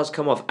odd one does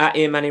come off. At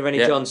Ian Manny Rennie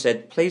John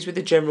said, pleased with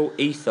the general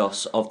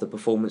ethos of the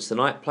performance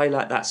tonight. Play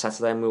like that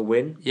Saturday and we'll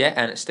win. Yeah,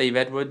 and Steve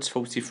Edwards,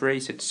 43,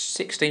 said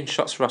 16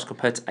 shots for us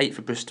compared to 8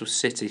 for Bristol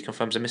City.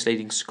 Confirms a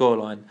misleading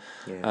scoreline.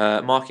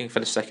 Yeah. Marking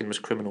for the second was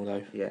criminal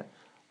though. Yeah.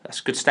 That's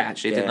a good stat,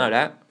 actually. Didn't know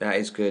that. That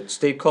is good.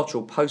 Steve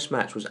Cottrell,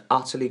 post-match, was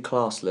utterly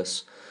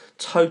classless.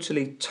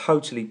 Totally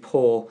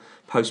poor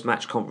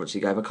post-match conference he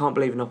gave. I can't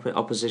believe an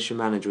opposition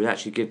manager would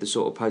actually give the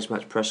sort of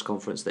post-match press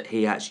conference that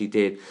he actually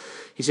did.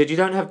 He said, you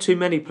don't have too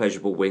many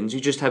pleasurable wins,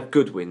 you just have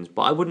good wins.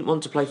 But I wouldn't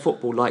want to play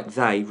football like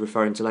they,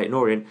 referring to Leyton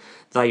Orient,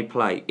 they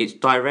play. It's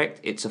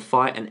direct, it's a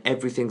fight, and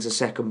everything's a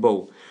second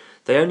ball.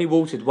 They only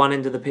watered one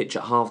end of the pitch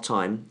at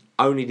half-time,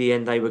 only the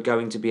end they were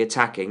going to be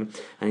attacking,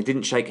 and he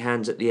didn't shake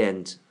hands at the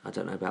end. I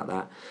don't know about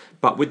that.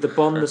 But with the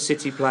bond the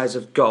City players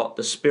have got,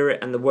 the spirit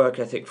and the work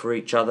ethic for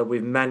each other,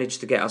 we've managed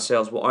to get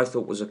ourselves what I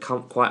thought was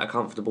quite a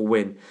comfortable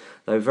win.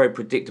 They were very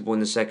predictable in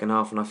the second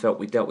half, and I felt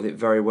we dealt with it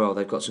very well.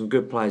 They've got some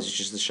good players, it's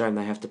just a shame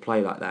they have to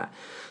play like that.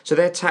 So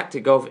their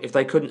tactic of, if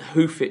they couldn't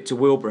hoof it to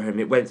Wilbraham,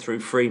 it went through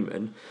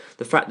Freeman.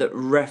 The fact that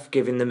ref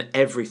giving them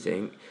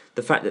everything,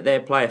 the fact that their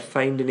player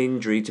feigned an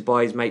injury to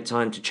buy his mate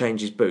time to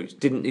change his boots.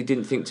 He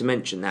didn't think to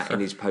mention that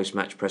in his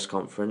post-match press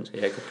conference.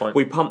 Yeah, good point.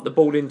 We pumped the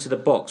ball into the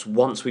box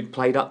once we'd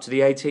played up to the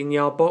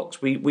 18-yard box.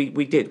 We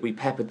did. We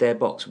peppered their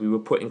box. We were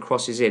putting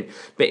crosses in.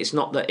 But it's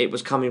not that it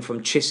was coming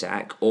from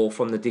Chisak or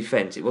from the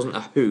defence. It wasn't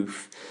a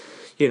hoof.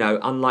 You know,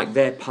 unlike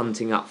their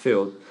punting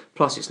upfield.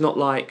 Plus, it's not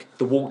like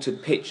the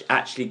watered pitch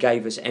actually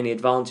gave us any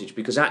advantage,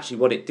 because actually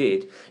what it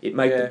did, it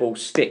made the ball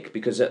stick,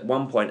 because at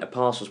one point a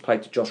pass was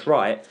played to Josh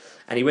Wright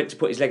and he went to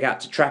put his leg out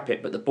to trap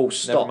it, but the ball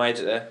stopped. Never made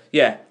it there.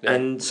 Yeah.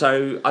 And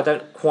so I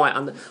don't quite...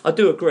 I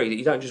do agree that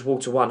you don't just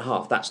water one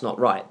half, that's not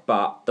right,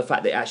 but the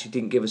fact that it actually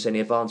didn't give us any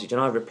advantage,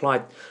 and I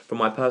replied from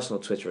my personal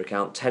Twitter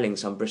account telling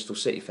some Bristol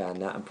City fan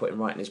that and putting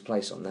right in his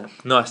place on that.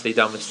 Nicely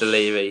done, Mr.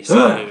 Levy.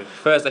 So,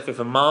 Thursday, 5th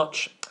of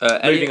March...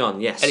 Moving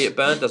on, yes. Elliot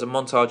Byrne does a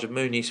montage of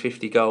Mooney's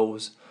 50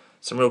 goals.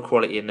 Some real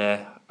quality in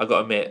there. I've got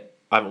to admit,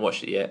 I haven't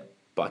watched it yet,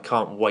 but I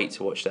can't wait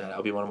to watch that.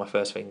 That'll be one of my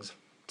first things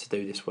to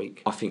do this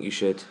week. I think you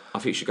should. I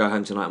think you should go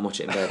home tonight and watch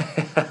it in bed.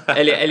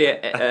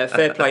 Elliot,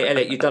 fair play,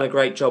 Elliot. You've done a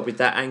great job with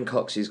that and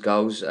Cox's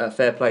goals.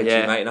 Fair play to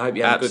you, mate, and I hope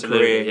you have a good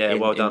career in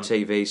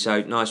TV.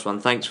 So, nice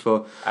one. Thanks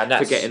for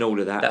getting all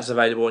of that. That's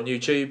available on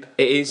YouTube.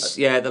 It is,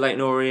 the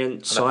Leyton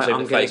Orient site,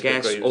 I'm going to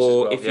guess.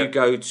 Or if you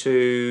go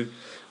to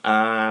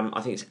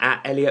I think it's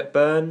at Elliot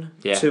Byrne.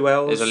 Yeah, 2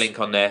 L's. There's a link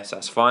on there, so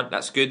that's fine.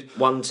 That's good.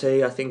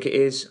 1T, I think it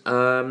is.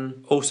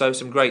 Also,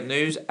 some great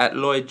news. At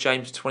Lloyd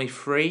James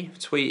 23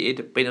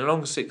 tweeted, "Been a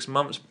long 6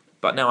 months,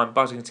 but now I'm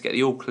buzzing to get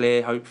the all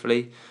clear.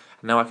 Hopefully,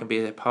 and now I can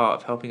be a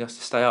part of helping us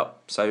to stay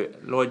up." So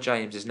Lloyd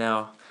James has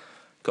now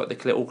got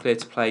the all clear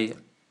to play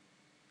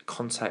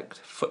contact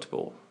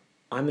football.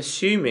 I'm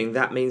assuming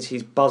that means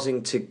he's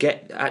buzzing to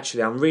get...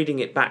 Actually, I'm reading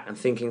it back and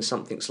thinking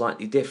something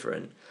slightly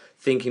different.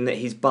 Thinking that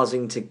he's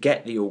buzzing to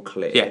get the all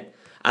clear. Yeah.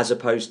 As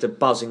opposed to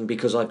buzzing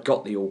because I've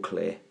got the all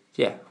clear.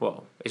 Yeah,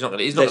 well, he's not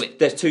going to...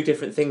 There's two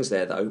different things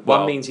there, though.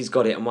 One means he's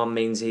got it and one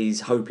means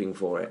he's hoping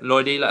for it.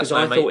 Lloydie, let us know,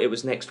 mate. Because I thought it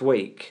was next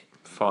week.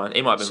 Fine,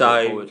 it might have been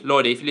brought forward.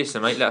 Lloydie, if you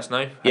listen, mate, let us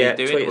know how you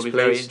do it. It'll be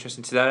very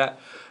interesting to know that.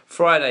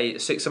 Friday,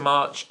 6th of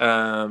March,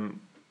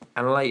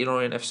 and Leighton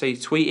Orient FC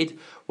tweeted,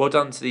 "Well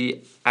done to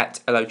the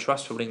at LO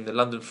Trust for winning the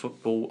London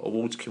Football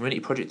Awards Community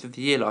Project of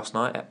the Year last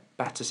night at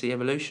Battersea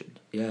Evolution."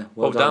 Yeah,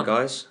 well done,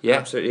 guys. Yeah,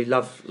 absolutely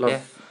love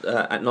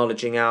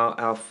acknowledging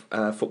our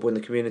football in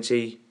the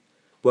community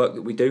work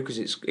that we do, because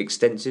it's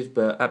extensive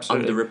but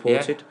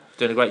underreported. Yeah.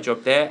 Doing a great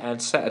job there. And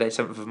Saturday,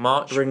 7th of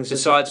March,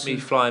 besides me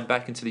flying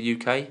back into the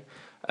UK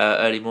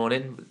early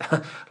morning,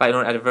 Leighton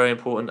Orient had a very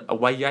important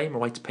away game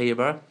away to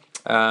Peterborough.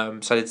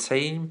 So the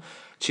team,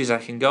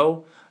 Chisak in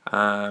goal,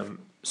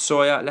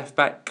 Sawyer left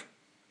back,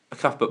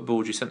 Cuthbert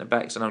Baldry centre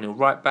backs, and O'Neill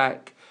right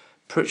back,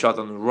 Pritchard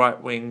on the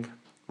right wing,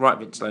 Wright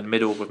Winslow in the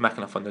middle with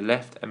McAnuff on the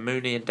left, and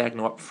Mooney and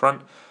Dagnall up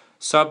front.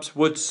 Subs: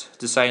 Woods,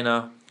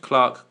 Desena,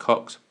 Clark,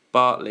 Cox,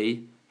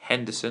 Bartley,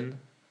 Henderson,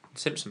 and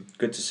Simpson.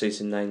 Good to see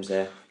some names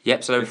there.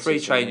 Yep, so there were 3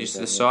 changes to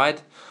the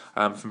side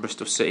from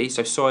Bristol City.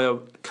 So Sawyer,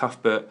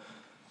 Cuthbert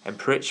and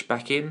Pritch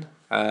back in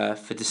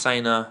for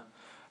Desena,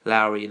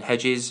 Lowry and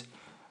Hedges.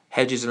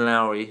 Hedges and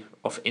Lowry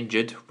off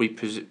injured.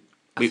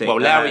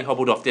 Lowry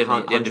hobbled off, didn't he,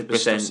 at the end of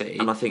Bristol City.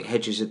 And I think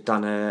Hedges had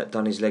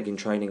done his leg in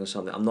training or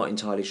something. I'm not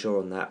entirely sure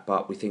on that,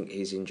 but we think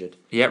he's injured.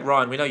 Yeah,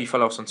 Ryan, we know you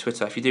follow us on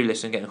Twitter. If you do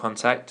listen, get in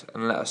contact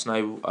and let us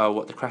know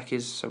what the crack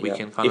is, so we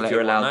can kind of let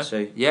everyone know. If you're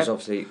allowed to. There's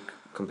obviously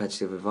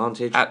competitive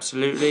advantage.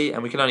 Absolutely,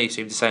 and we can only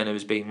assume Desena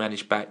was being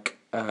managed back,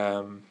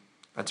 and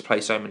to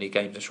play so many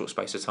games in a short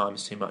space of time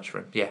is too much for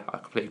him. Yeah, I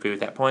completely agree with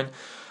that point.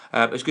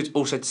 It was good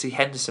also to see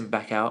Henderson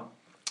back out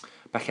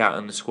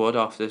in the squad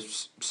after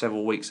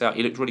several weeks out.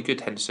 He looked really good,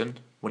 Henderson,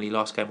 when he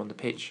last came on the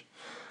pitch.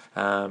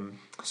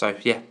 So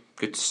yeah,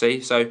 good to see.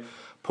 So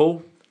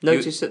Paul,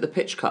 noticed that the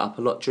pitch cut up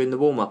a lot during the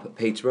warm up at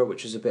Peterborough,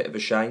 which was a bit of a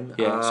shame.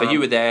 Yeah. So you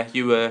were there.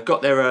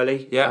 Got there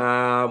early.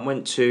 Yeah.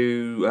 Went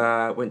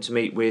to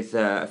meet with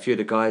a few of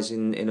the guys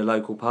in a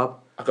local pub.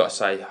 I've got to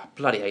say, I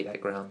bloody hate that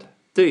ground.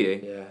 Do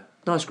you? Yeah.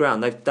 Nice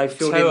ground. They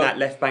filled in that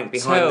left bank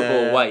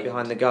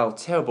behind the goal.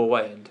 Terrible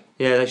way end.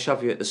 Yeah, they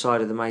shove you at the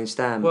side of the main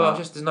stand. Well,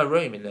 just there's no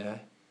room in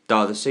there.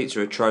 Oh, the seats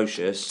are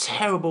atrocious.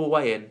 Terrible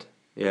way end.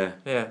 Yeah.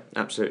 Yeah.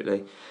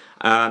 Absolutely.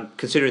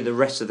 Considering the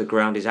rest of the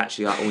ground is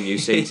actually like all new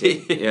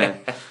seating. Yeah.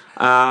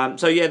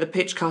 The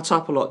pitch cut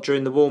up a lot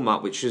during the warm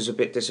up, which was a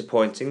bit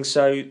disappointing.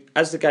 So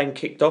as the game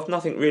kicked off,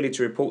 nothing really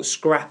to report.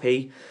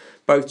 Scrappy.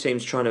 Both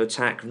teams trying to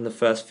attack from the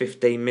first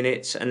 15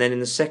 minutes, and then in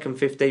the second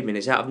 15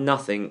 minutes, out of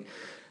nothing,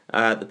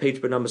 the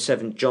Peterborough number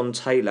 7, John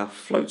Taylor,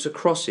 floats a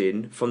cross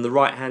in from the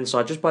right-hand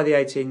side, just by the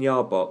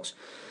 18-yard box.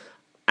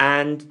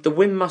 And the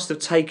wind must have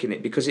taken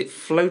it because it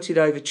floated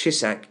over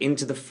Chisak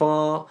into the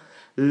far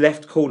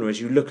left corner as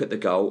you look at the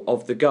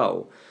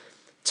goal.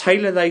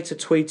 Taylor later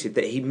tweeted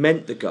that he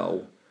meant the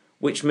goal,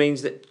 which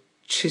means that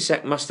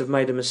Chisak must have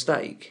made a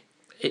mistake.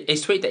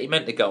 His tweet that he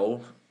meant the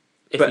goal,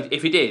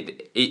 if he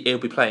did, he'll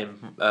be playing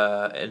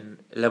in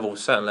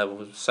certain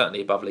levels,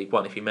 certainly above League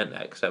One if he meant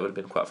that, because that would have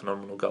been quite a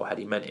phenomenal goal had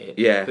he meant it.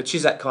 Yeah. But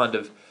Chisak kind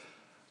of...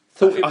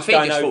 I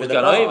think he just thought it was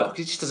going over because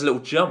he just does a little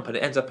jump and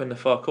it ends up in the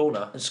far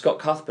corner. And Scott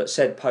Cuthbert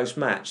said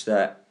post-match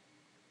that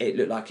it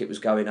looked like it was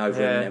going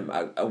over and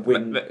then a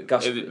wind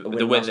must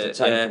have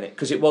taken it,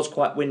 because it was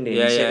quite windy.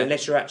 He said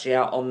unless you're actually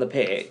out on the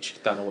pitch,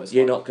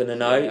 you're not going to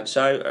know. Yeah.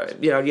 So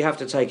you have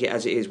to take it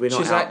as it is. We're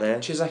not out there.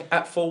 Chisak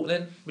at fault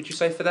then, would you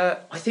say, for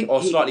that? I think,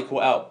 or slightly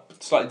caught out,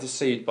 slightly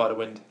deceived by the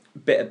wind.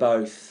 Bit of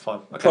both. Fine.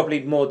 Okay.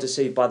 Probably more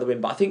deceived by the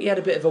wind, but I think he had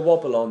a bit of a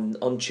wobble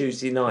on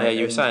Tuesday night. Yeah,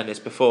 you were saying this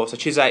before. So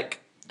Chisak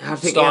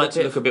starting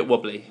to look a bit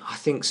wobbly. I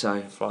think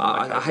so.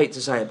 Fine, okay. I hate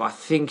to say it, but I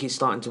think he's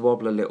starting to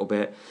wobble a little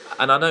bit.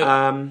 And I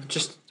know,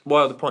 just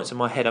while the point's in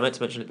my head, I meant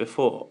to mention it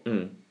before.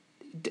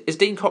 Is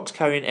Dean Cox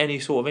carrying any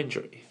sort of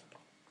injury?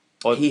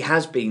 He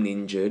has been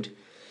injured,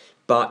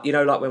 but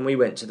like when we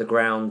went to the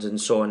ground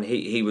and saw, and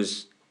he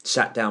was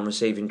sat down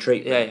receiving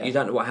treatment. Yeah. You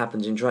don't know what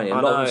happens in training.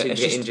 A lot of them seem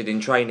to get injured in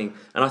training,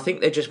 and I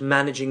think they're just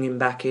managing him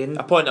back in.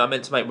 A point that I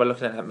meant to make by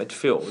looking at that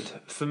midfield,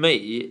 for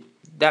me,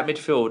 that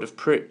midfield of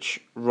Pritch,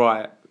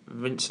 Wright,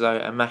 Winslow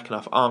and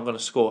McAnuff aren't going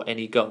to score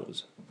any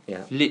goals.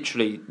 Yeah.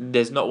 Literally,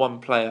 there's not one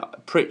player.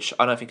 Pritch,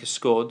 I don't think, has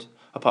scored,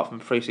 apart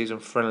from pre-season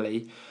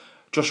friendly.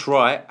 Josh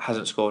Wright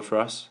hasn't scored for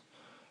us.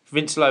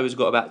 Winslow has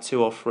got about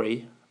 2 or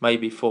 3,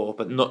 maybe 4,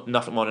 but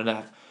nothing more than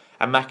that.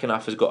 And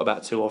McAnuff has got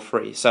about 2 or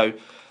 3. So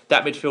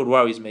that midfield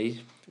worries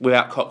me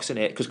without Cox in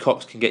it, because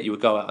Cox can get you a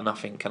goal out of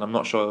nothing, and I'm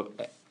not sure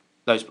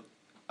those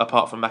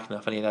apart from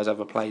McAnuff, any of those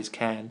other players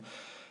can.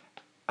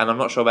 And I'm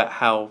not sure about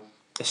how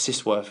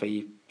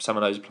assist-worthy some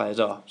of those players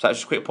are. So that's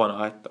just a quick point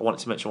I wanted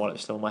to mention while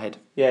it's still in my head.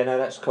 Yeah, no,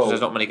 that's cool.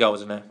 There's not many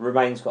goals in there.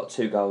 Romain's got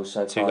 2 goals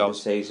so far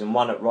this season.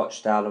 1 at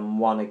Rochdale and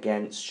 1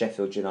 against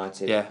Sheffield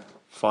United. Yeah,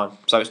 fine.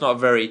 So it's not a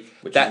very...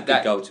 Which is a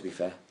good goal, to be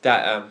fair.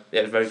 Yeah,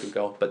 it's a very good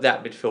goal. But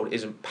that midfield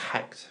isn't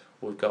packed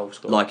with goals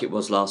scored. Like it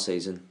was last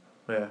season.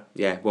 Yeah.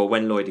 Yeah, well,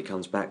 when Lloydie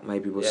comes back,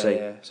 maybe we'll see.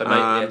 Yeah. So,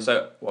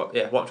 what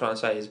I'm trying to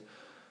say is,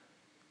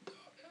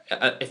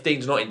 if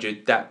Dean's not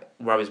injured, that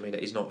worries me that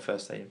he's not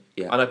first team.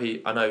 Yeah. I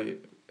know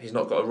he's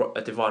not got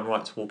a divine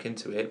right to walk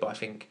into it, but I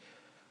think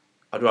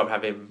I'd rather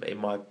have him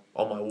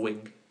on my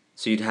wing.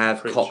 So you'd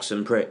have Cox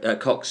and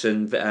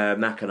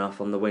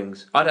McAnuff on the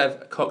wings. I'd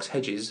have Cox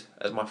Hedges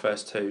as my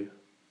first 2.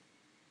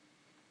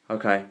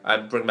 Okay.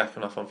 And bring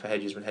McAnuff on for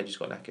Hedges when Hedges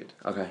got knackered.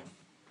 Okay.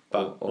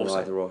 But or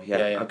either or.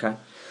 Yeah. Okay.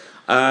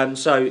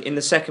 So in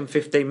the second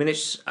 15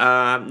 minutes,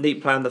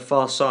 neat play on the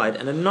far side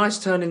and a nice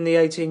turn in the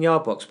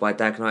 18-yard box by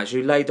Dagenham,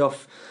 who laid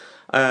off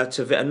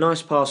to a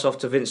nice pass off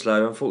to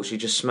Winslow. Unfortunately,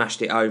 just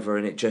smashed it over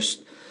and it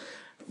just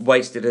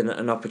wasted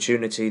an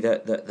opportunity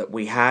that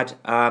we had.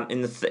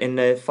 In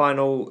the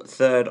final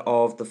third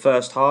of the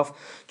first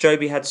half,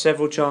 Joby had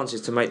several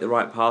chances to make the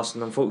right pass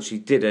and unfortunately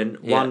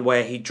didn't. Yeah. One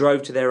where he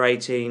drove to their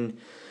 18.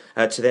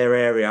 To their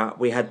area,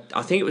 we had,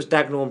 I think it was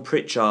Dagnall and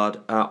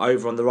Pritchard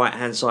over on the right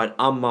hand side,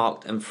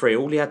 unmarked and free.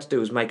 All he had to do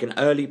was make an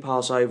early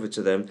pass over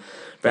to them,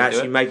 but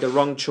actually made the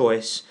wrong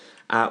choice.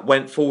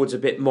 Went forwards a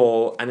bit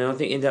more, and then I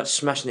think he ended up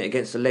smashing it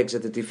against the legs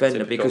of the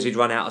defender because he'd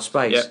run out of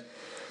space. Yep.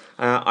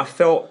 I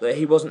felt that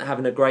he wasn't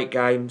having a great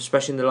game,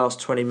 especially in the last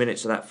 20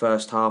 minutes of that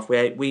first half.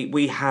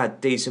 We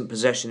had decent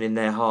possession in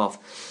their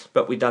half,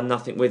 but we'd done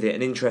nothing with it.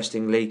 And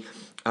interestingly,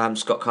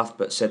 Scott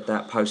Cuthbert said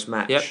that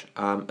post-match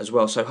as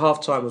well. So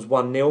half-time was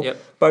 1-0.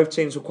 Yep. Both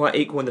teams were quite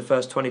equal in the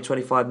first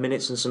 20-25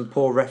 minutes, and some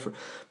poor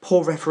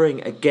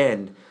refereeing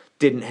again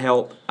didn't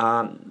help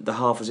the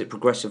half as it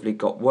progressively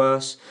got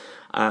worse.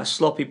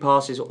 Sloppy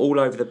passes all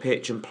over the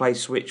pitch and play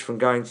switch from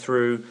going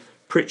through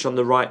Pritch on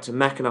the right to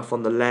McAnuff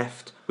on the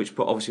left, which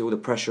put obviously all the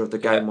pressure of the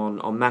game on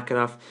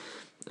McAnuff.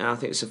 I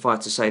think it's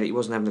suffice to say that he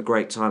wasn't having a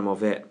great time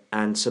of it,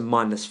 and some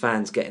mindless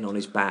fans getting on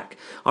his back.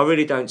 I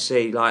really don't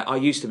see, I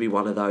used to be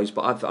one of those,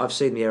 but I've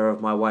seen the error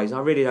of my ways. And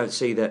I really don't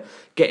see that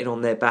getting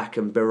on their back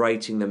and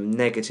berating them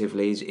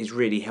negatively is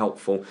really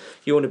helpful.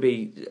 You want to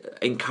be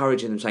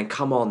encouraging them, saying,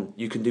 come on,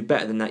 you can do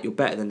better than that, you're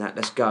better than that,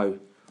 let's go.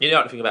 You know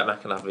what I think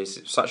about McAnuff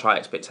is such high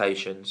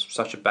expectations,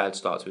 such a bad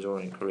start to his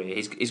Orient career.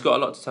 He's got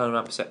a lot to turn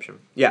around perception.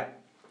 Yeah.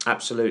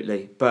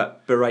 Absolutely,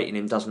 but berating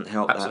him doesn't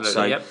help.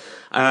 Absolutely,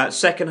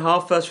 second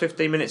half, first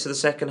 15 minutes of the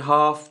second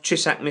half,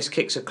 Chisak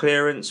miskicks a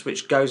clearance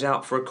which goes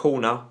out for a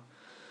corner.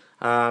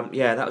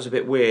 That was a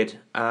bit weird,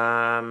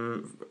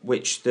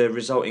 which the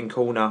resulting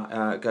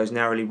corner goes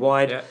narrowly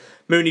wide. Yeah.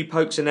 Mooney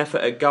pokes an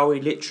effort at goal.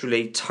 He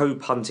literally toe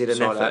punted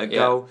an effort at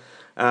goal,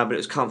 but it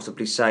was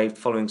comfortably saved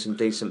following some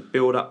decent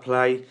build-up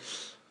play.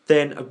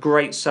 Then a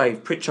great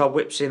save. Pritchard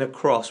whips in a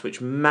cross, which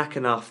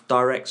McAnuff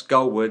directs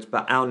goalwards,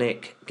 but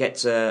Alnick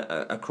gets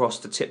a cross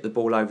to tip the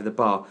ball over the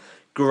bar.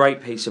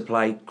 Great piece of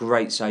play,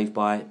 great save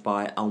by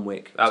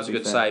Alnwick. That was a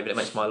good save, and it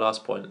makes my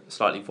last point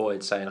slightly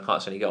void, saying I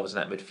can't see any goals in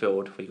that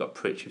midfield where you've got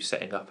Pritch who's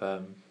setting up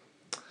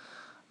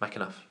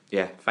McAnuff.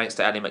 Yeah. Thanks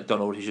to Andy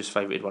McDonald, who's just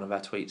favoured one of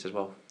our tweets as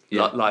well.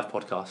 Yeah. Live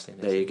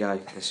podcasting. There you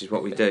go. This is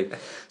what we do.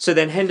 So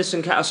then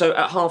Henderson... So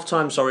at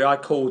half-time,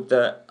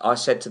 I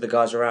said to the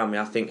guys around me,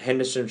 I think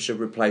Henderson should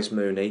replace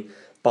Mooney,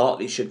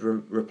 Bartley should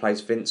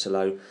replace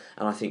Winslow,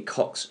 and I think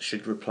Cox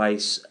should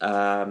replace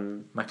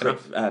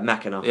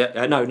McAnuff.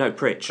 Yeah.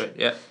 Pritch.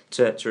 Yeah.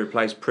 To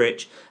replace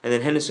Pritch. And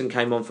then Henderson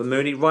came on for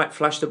Mooney. Right,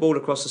 flashed the ball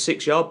across the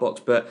 6-yard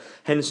box, but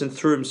Henderson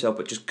threw himself,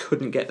 but just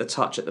couldn't get the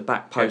touch at the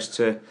back post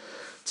to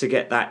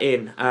get that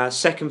in.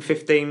 Second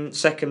 15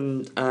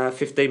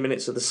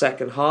 minutes of the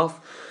second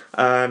half.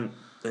 And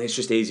it's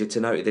just easier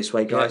to note it this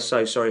way, guys. Yeah.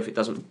 So sorry if it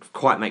doesn't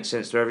quite make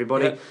sense to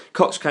everybody. Yeah.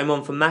 Cox came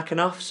on for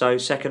McAnuff, so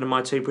second of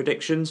my 2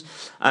 predictions.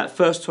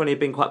 First 20 have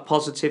been quite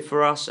positive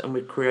for us, and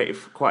we've created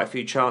quite a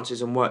few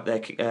chances and worked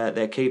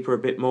their keeper a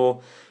bit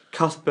more.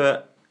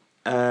 Cuthbert,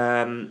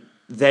 then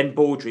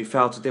Baldry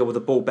failed to deal with the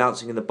ball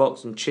bouncing in the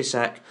box, and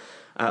Chisak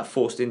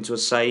forced into a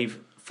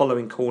save.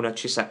 Following corner,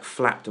 Chisak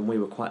flapped, and we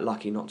were quite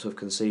lucky not to have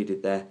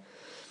conceded there.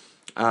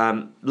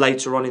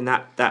 Later on in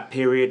that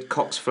period,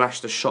 Cox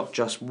flashed a shot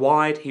just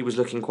wide. He was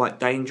looking quite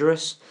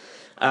dangerous.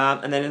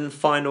 And then in the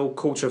final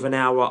quarter of an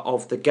hour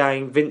of the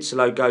game,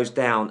 Winslow goes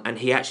down and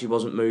he actually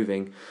wasn't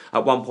moving.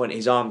 At one point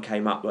his arm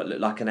came up that looked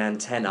like an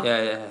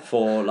antenna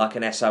for like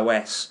an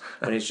SOS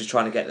when he's just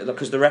trying to get...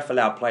 Because the ref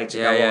allowed play to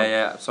go on.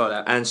 Yeah, I saw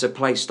that. And so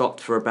play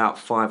stopped for about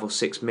 5 or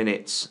 6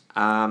 minutes.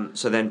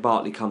 So then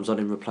Bartley comes on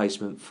in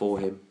replacement for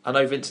him. I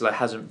know Winslow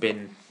hasn't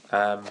been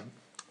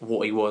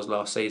what he was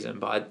last season,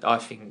 but I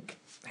think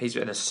he's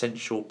an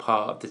essential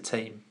part of the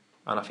team.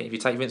 And I think if you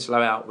take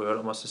Winslow out, we're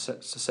almost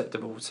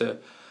susceptible to...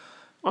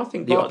 I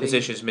think the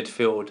opposition's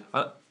midfield.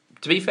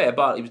 To be fair,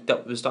 Bartley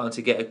was starting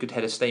to get a good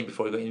head of steam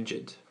before he got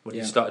injured when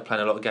he started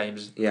playing a lot of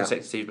games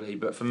consecutively.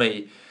 But for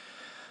me,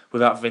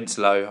 without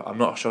Winslow, I'm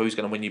not sure who's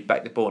going to win you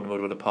back the ball in the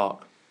middle of the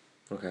park.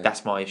 Okay.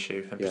 That's my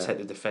issue, and protect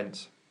the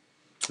defence.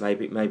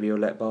 Maybe you'll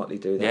let Bartley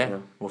do that. Yeah,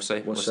 now. we'll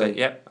see. We'll see.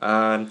 Yep.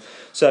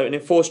 So an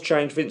enforced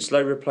change,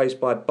 Winslow replaced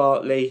by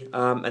Bartley,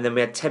 and then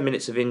we had 10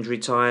 minutes of injury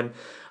time.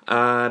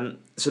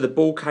 So the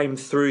ball came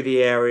through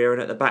the area, and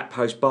at the back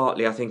post,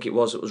 Bartley, I think it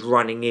was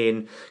running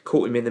in,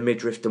 caught him in the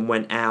midriff and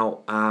went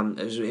out.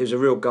 It was a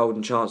real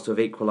golden chance to have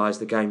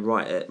equalised the game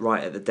right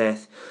at the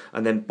death,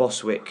 and then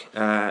Boswick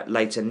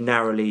later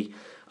narrowly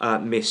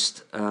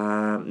missed,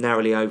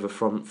 narrowly over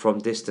from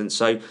distance.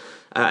 So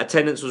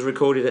attendance was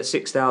recorded at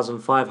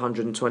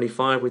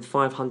 6,525 with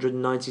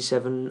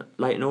 597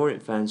 Leyton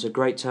Orient fans. A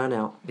great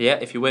turnout. Yeah,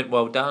 if you went,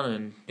 well done,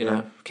 and you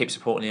know, keep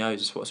supporting the O's.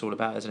 That's what it's all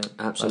about, isn't it?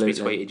 Absolutely.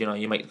 As we tweeted, you know,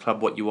 you make the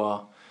club what you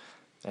are,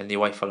 and the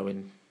away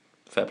following,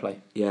 fair play.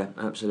 Yeah,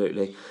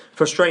 absolutely.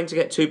 Frustrating to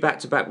get 2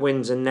 back-to-back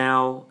wins and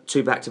now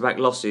 2 back-to-back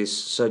losses.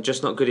 So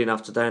just not good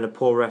enough today, and a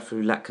poor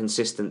referee lacked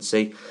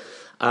consistency.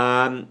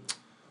 Red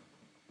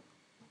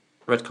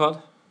card?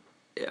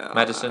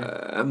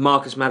 Madison?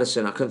 Marcus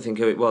Madison, I couldn't think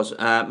who it was.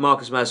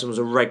 Marcus Madison was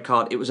a red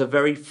card. It was a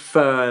very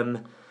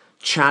firm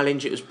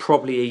challenge. It was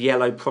probably a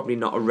yellow, probably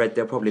not a red.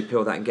 They'll probably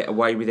appeal that and get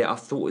away with it. I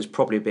thought it was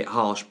probably a bit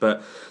harsh,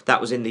 but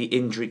that was in the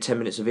 10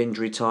 minutes of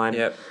injury time.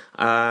 Yep.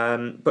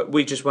 But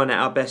we just weren't at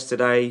our best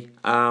today.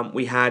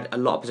 We had a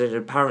lot of possession.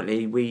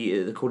 Apparently,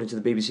 according to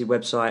the BBC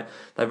website,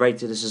 they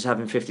rated us as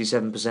having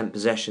 57%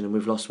 possession, and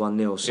we've lost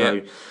 1-0.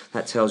 So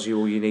that tells you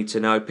all you need to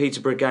know.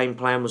 Peterborough game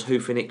plan was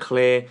hoofing it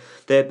clear.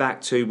 Their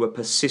back two were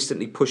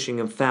persistently pushing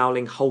and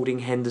fouling, holding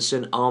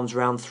Henderson, arms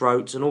round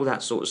throats, and all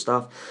that sort of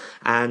stuff.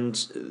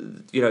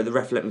 And you know, the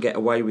ref let them get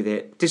away with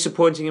it.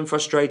 Disappointing and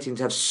frustrating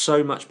to have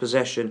so much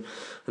possession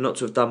and not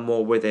to have done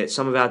more with it.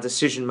 Some of our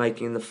decision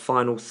making in the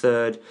final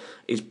third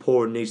is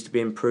poor and needs to be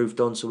improved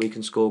on so we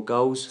can score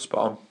goals.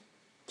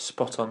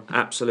 Spot on.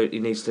 Absolutely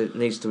needs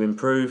to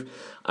improve.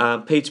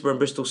 Peterborough and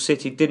Bristol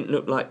City didn't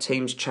look like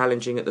teams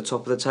challenging at the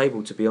top of the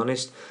table, to be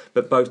honest,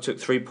 but both took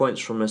 3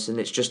 points from us, and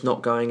it's just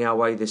not going our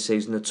way this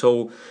season at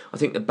all. I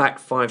think the back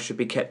five should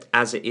be kept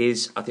as it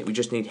is. I think we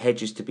just need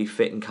Hedges to be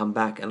fit and come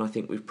back, and I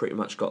think we've pretty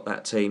much got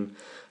that team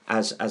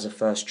as a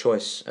first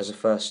choice, as a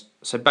first.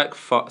 So back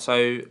five.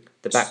 So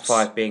the back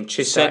five being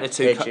Chisak,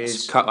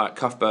 Hedges,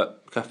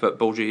 Cuthbert,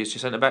 Baldry is your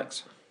centre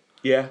backs.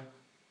 Yeah.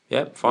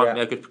 Yeah, fine.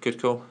 Yeah,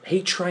 good call.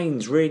 He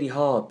trains really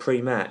hard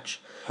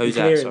pre-match. Who's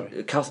that?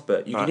 Sorry,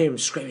 Cuthbert. You can hear him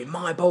screaming,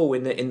 "My ball!"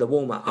 in the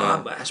warm-up.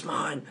 Yeah. That's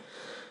mine.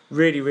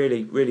 Really,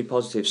 really, really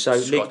positive. So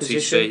league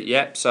position.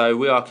 Yep. So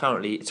we are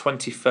currently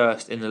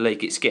 21st in the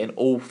league. It's getting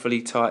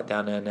awfully tight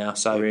down there now.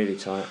 So really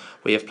tight.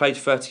 We have played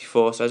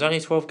 34. So there's only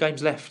 12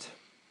 games left.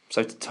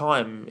 So the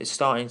time is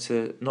starting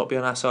to not be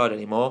on our side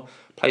anymore.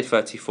 Played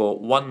 34,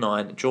 won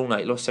 9, drawn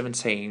 8, lost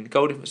 17.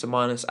 Goal difference of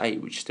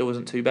 -8, which still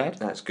isn't too bad.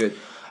 That's good.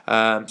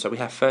 So we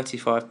have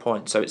 35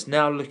 points. So it's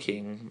now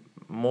looking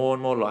more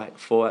and more like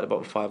 4 out of the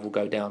bottom 5 will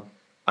go down,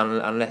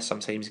 unless some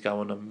teams go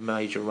on a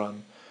major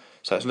run.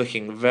 So it's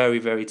looking very,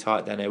 very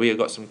tight down there. We have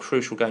got some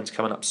crucial games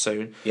coming up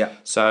soon. Yeah.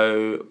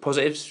 So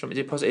positives. You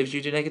do positives,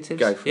 you do negatives?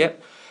 Go for it.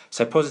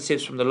 So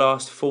positives from the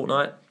last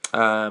fortnight.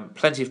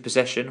 Plenty of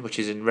possession, which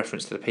is in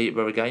reference to the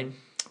Peterborough game,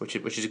 which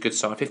is a good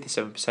sign.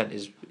 57%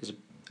 is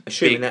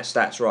assuming that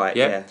stat's right.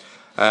 Yeah.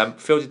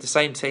 Fielded the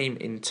same team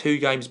in 2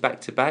 games back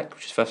to back,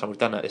 which is the first time we've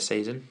done that this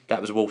season.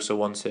 That was Walsall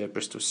 1 to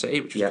Bristol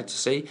City, which was good to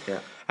see. Yeah.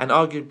 And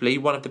arguably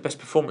one of the best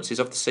performances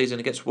of the season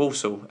against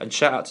Walsall. And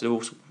shout out to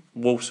the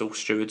Walsall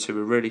stewards who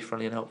were really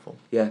friendly and helpful.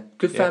 Yeah,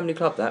 good family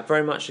club that.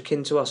 Very much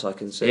akin to us, I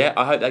can see. Yeah,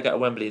 I hope they go to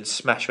Wembley and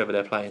smash whoever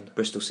they're playing.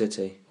 Bristol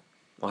City.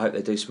 I hope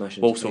they do smash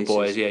them. Walsall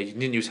boys, yeah. You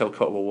didn't tell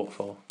Cotterwell what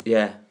for.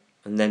 Yeah.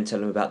 And then tell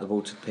them about the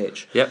ball to the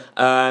pitch. Yep.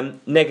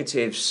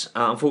 Negatives.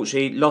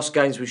 Unfortunately, lost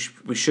games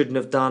we shouldn't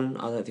have done.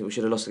 I don't think we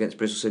should have lost against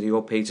Bristol City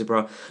or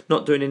Peterborough.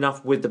 Not doing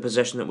enough with the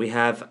possession that we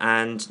have,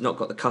 and not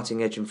got the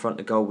cutting edge in front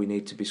of goal we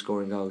need to be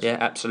scoring goals. Yeah,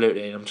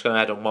 absolutely. And I'm just going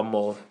to add on one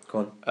more. Go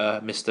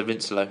on. Mr.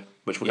 Winslow,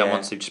 which we'll go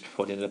on to just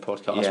before the end of the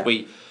podcast.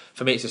 Yeah.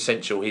 For me, it's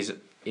essential. His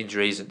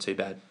injury isn't too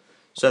bad.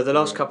 So the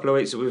last couple of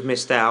weeks that we've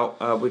missed out,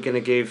 we're going to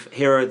give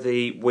Hero of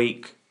the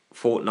Week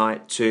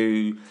fortnight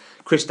to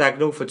Chris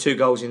Dagnall for 2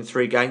 goals in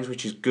 3 games,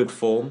 which is good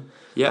form,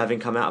 having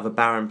come out of a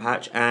barren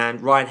patch, and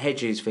Ryan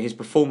Hedges for his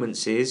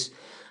performances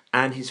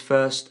and his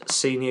first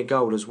senior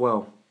goal as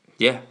well.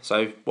 Yeah,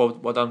 so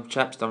well done,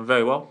 chaps, done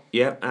very well.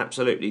 Yeah,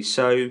 absolutely.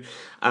 So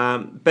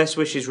best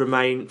wishes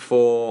remain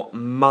for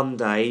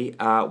Monday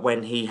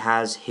when he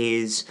has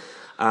his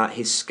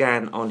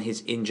scan on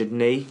his injured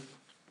knee.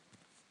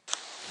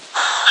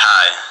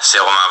 Hi, c'est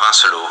Romain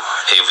Vincelot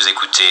et vous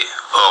écoutez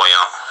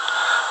Orient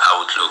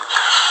Outlook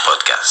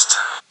Podcast.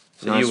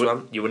 So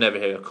you will never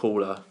hear a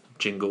cooler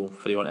jingle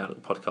for the Orient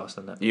Outlook podcast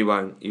than that. You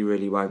won't. You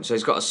really won't. So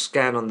he's got a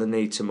scan on the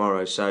knee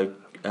tomorrow. So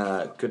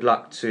good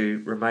luck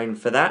to remain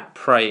for that.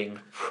 Praying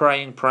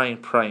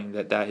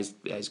that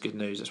is good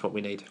news. That's what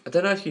we need. I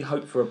don't know if you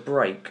hope for a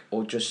break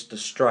or just a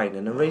strain.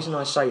 And the reason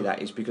I say that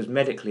is because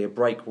medically a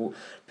break will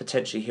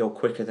potentially heal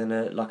quicker than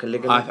a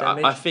ligament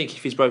damage. I think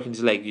if he's broken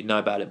his leg, you'd know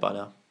about it by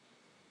now.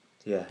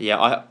 Yeah.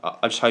 Yeah,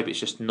 I just hope it's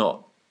just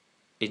not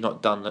he's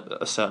not done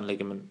a certain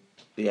ligament.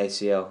 The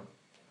ACL,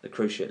 the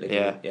cruciate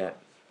ligament. Yeah.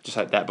 Just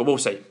hope that, but we'll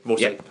see. We'll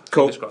see.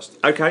 Cool. Fingers crossed.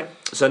 Okay.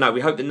 So no,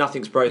 we hope that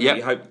nothing's broken. Yep.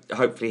 You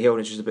hopefully heal and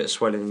it's just a bit of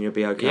swelling and you'll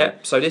be okay. Yeah.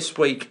 So this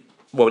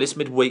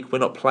midweek we're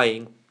not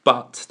playing,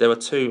 but there are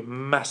 2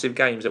 massive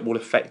games that will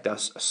affect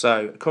us.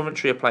 So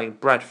Coventry are playing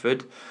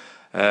Bradford,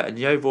 and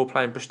Yeovil are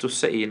playing Bristol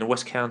City in the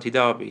West County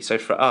derby. So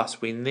for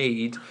us, we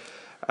need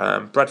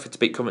Bradford to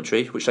beat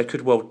Coventry, which they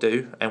could well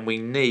do, and we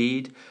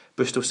need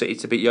Bristol City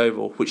to beat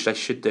Yeovil, which they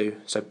should do.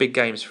 So big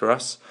games for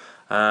us.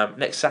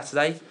 Next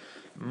Saturday,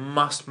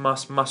 must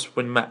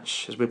win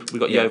match, as we've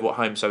got Yeovil at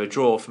home. So a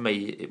draw for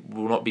me, it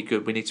will not be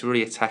good. We need to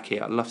really attack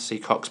it. I'd love to see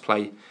Cox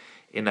play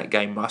in that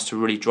game, us to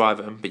really drive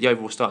them. But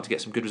Yeovil will start to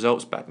get some good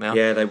results back now.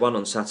 Yeah, they won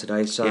on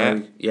Saturday, so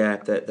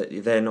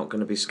they're not going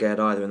to be scared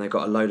either. And they've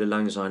got a load of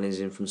loan signings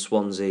in from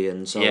Swansea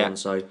and so on.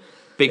 So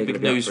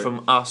big news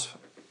from us.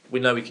 We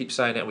know we keep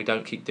saying it and we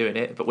don't keep doing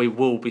it, but we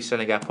will be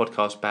selling our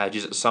podcast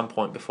badges at some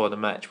point before the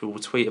match. We will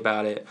tweet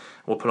about it.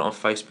 We'll put it on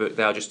Facebook.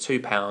 They are just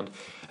 £2,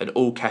 and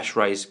all cash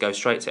raised goes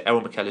straight to Errol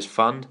McKellar's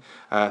fund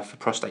for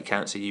Prostate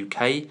Cancer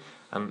UK.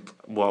 And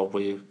while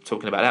we're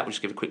talking about that, we'll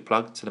just give a quick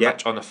plug to the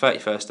match on the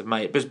 31st of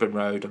May at Brisbane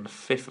Road on the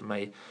 5th of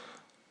May.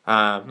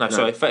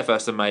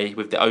 31st of May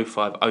with the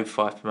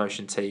 0505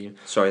 promotion team.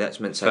 Sorry, that's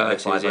meant to say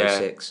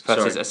 0506.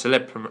 Versus a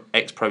Celeb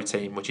X-Pro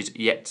team, which is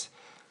yet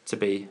to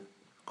be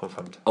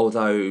confirmed.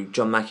 Although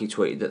John Mackey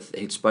tweeted that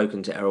he'd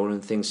spoken to Errol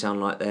and things sound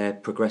like they're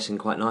progressing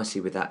quite nicely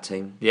with that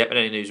team. Yeah, but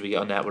any news we get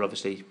on that, we'll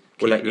obviously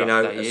let you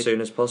know as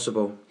soon as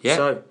possible.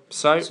 Yeah.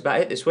 So that's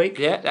about it this week.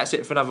 Yeah, that's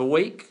it for another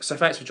week. So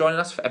thanks for joining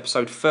us for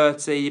episode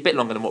 30. A bit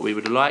longer than what we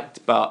would have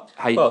liked, but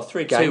hey,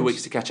 3 games. 2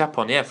 weeks to catch up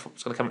on. Yeah,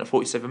 it's going to come in at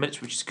 47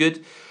 minutes, which is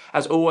good.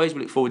 As always,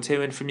 we look forward to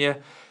hearing from you.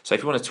 So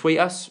if you want to tweet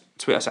us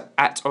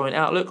at Orient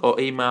Outlook or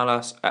email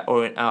us at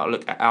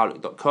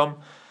orientoutlook@outlook.com.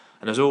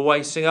 And as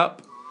always, sing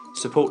up,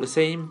 support the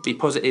team, be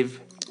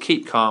positive,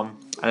 keep calm,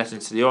 and listen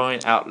to the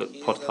Orient Outlook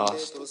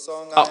podcast.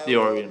 Up the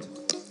Orient.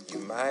 You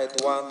might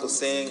want to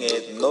sing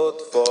it note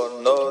for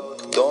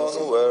note,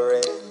 don't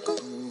worry.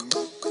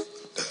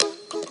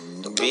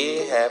 Be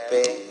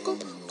happy.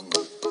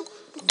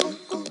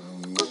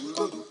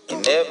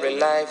 In every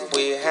life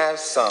we have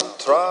some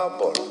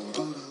trouble,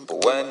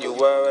 but when you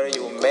worry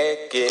you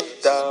make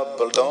it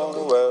double,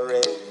 don't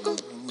worry.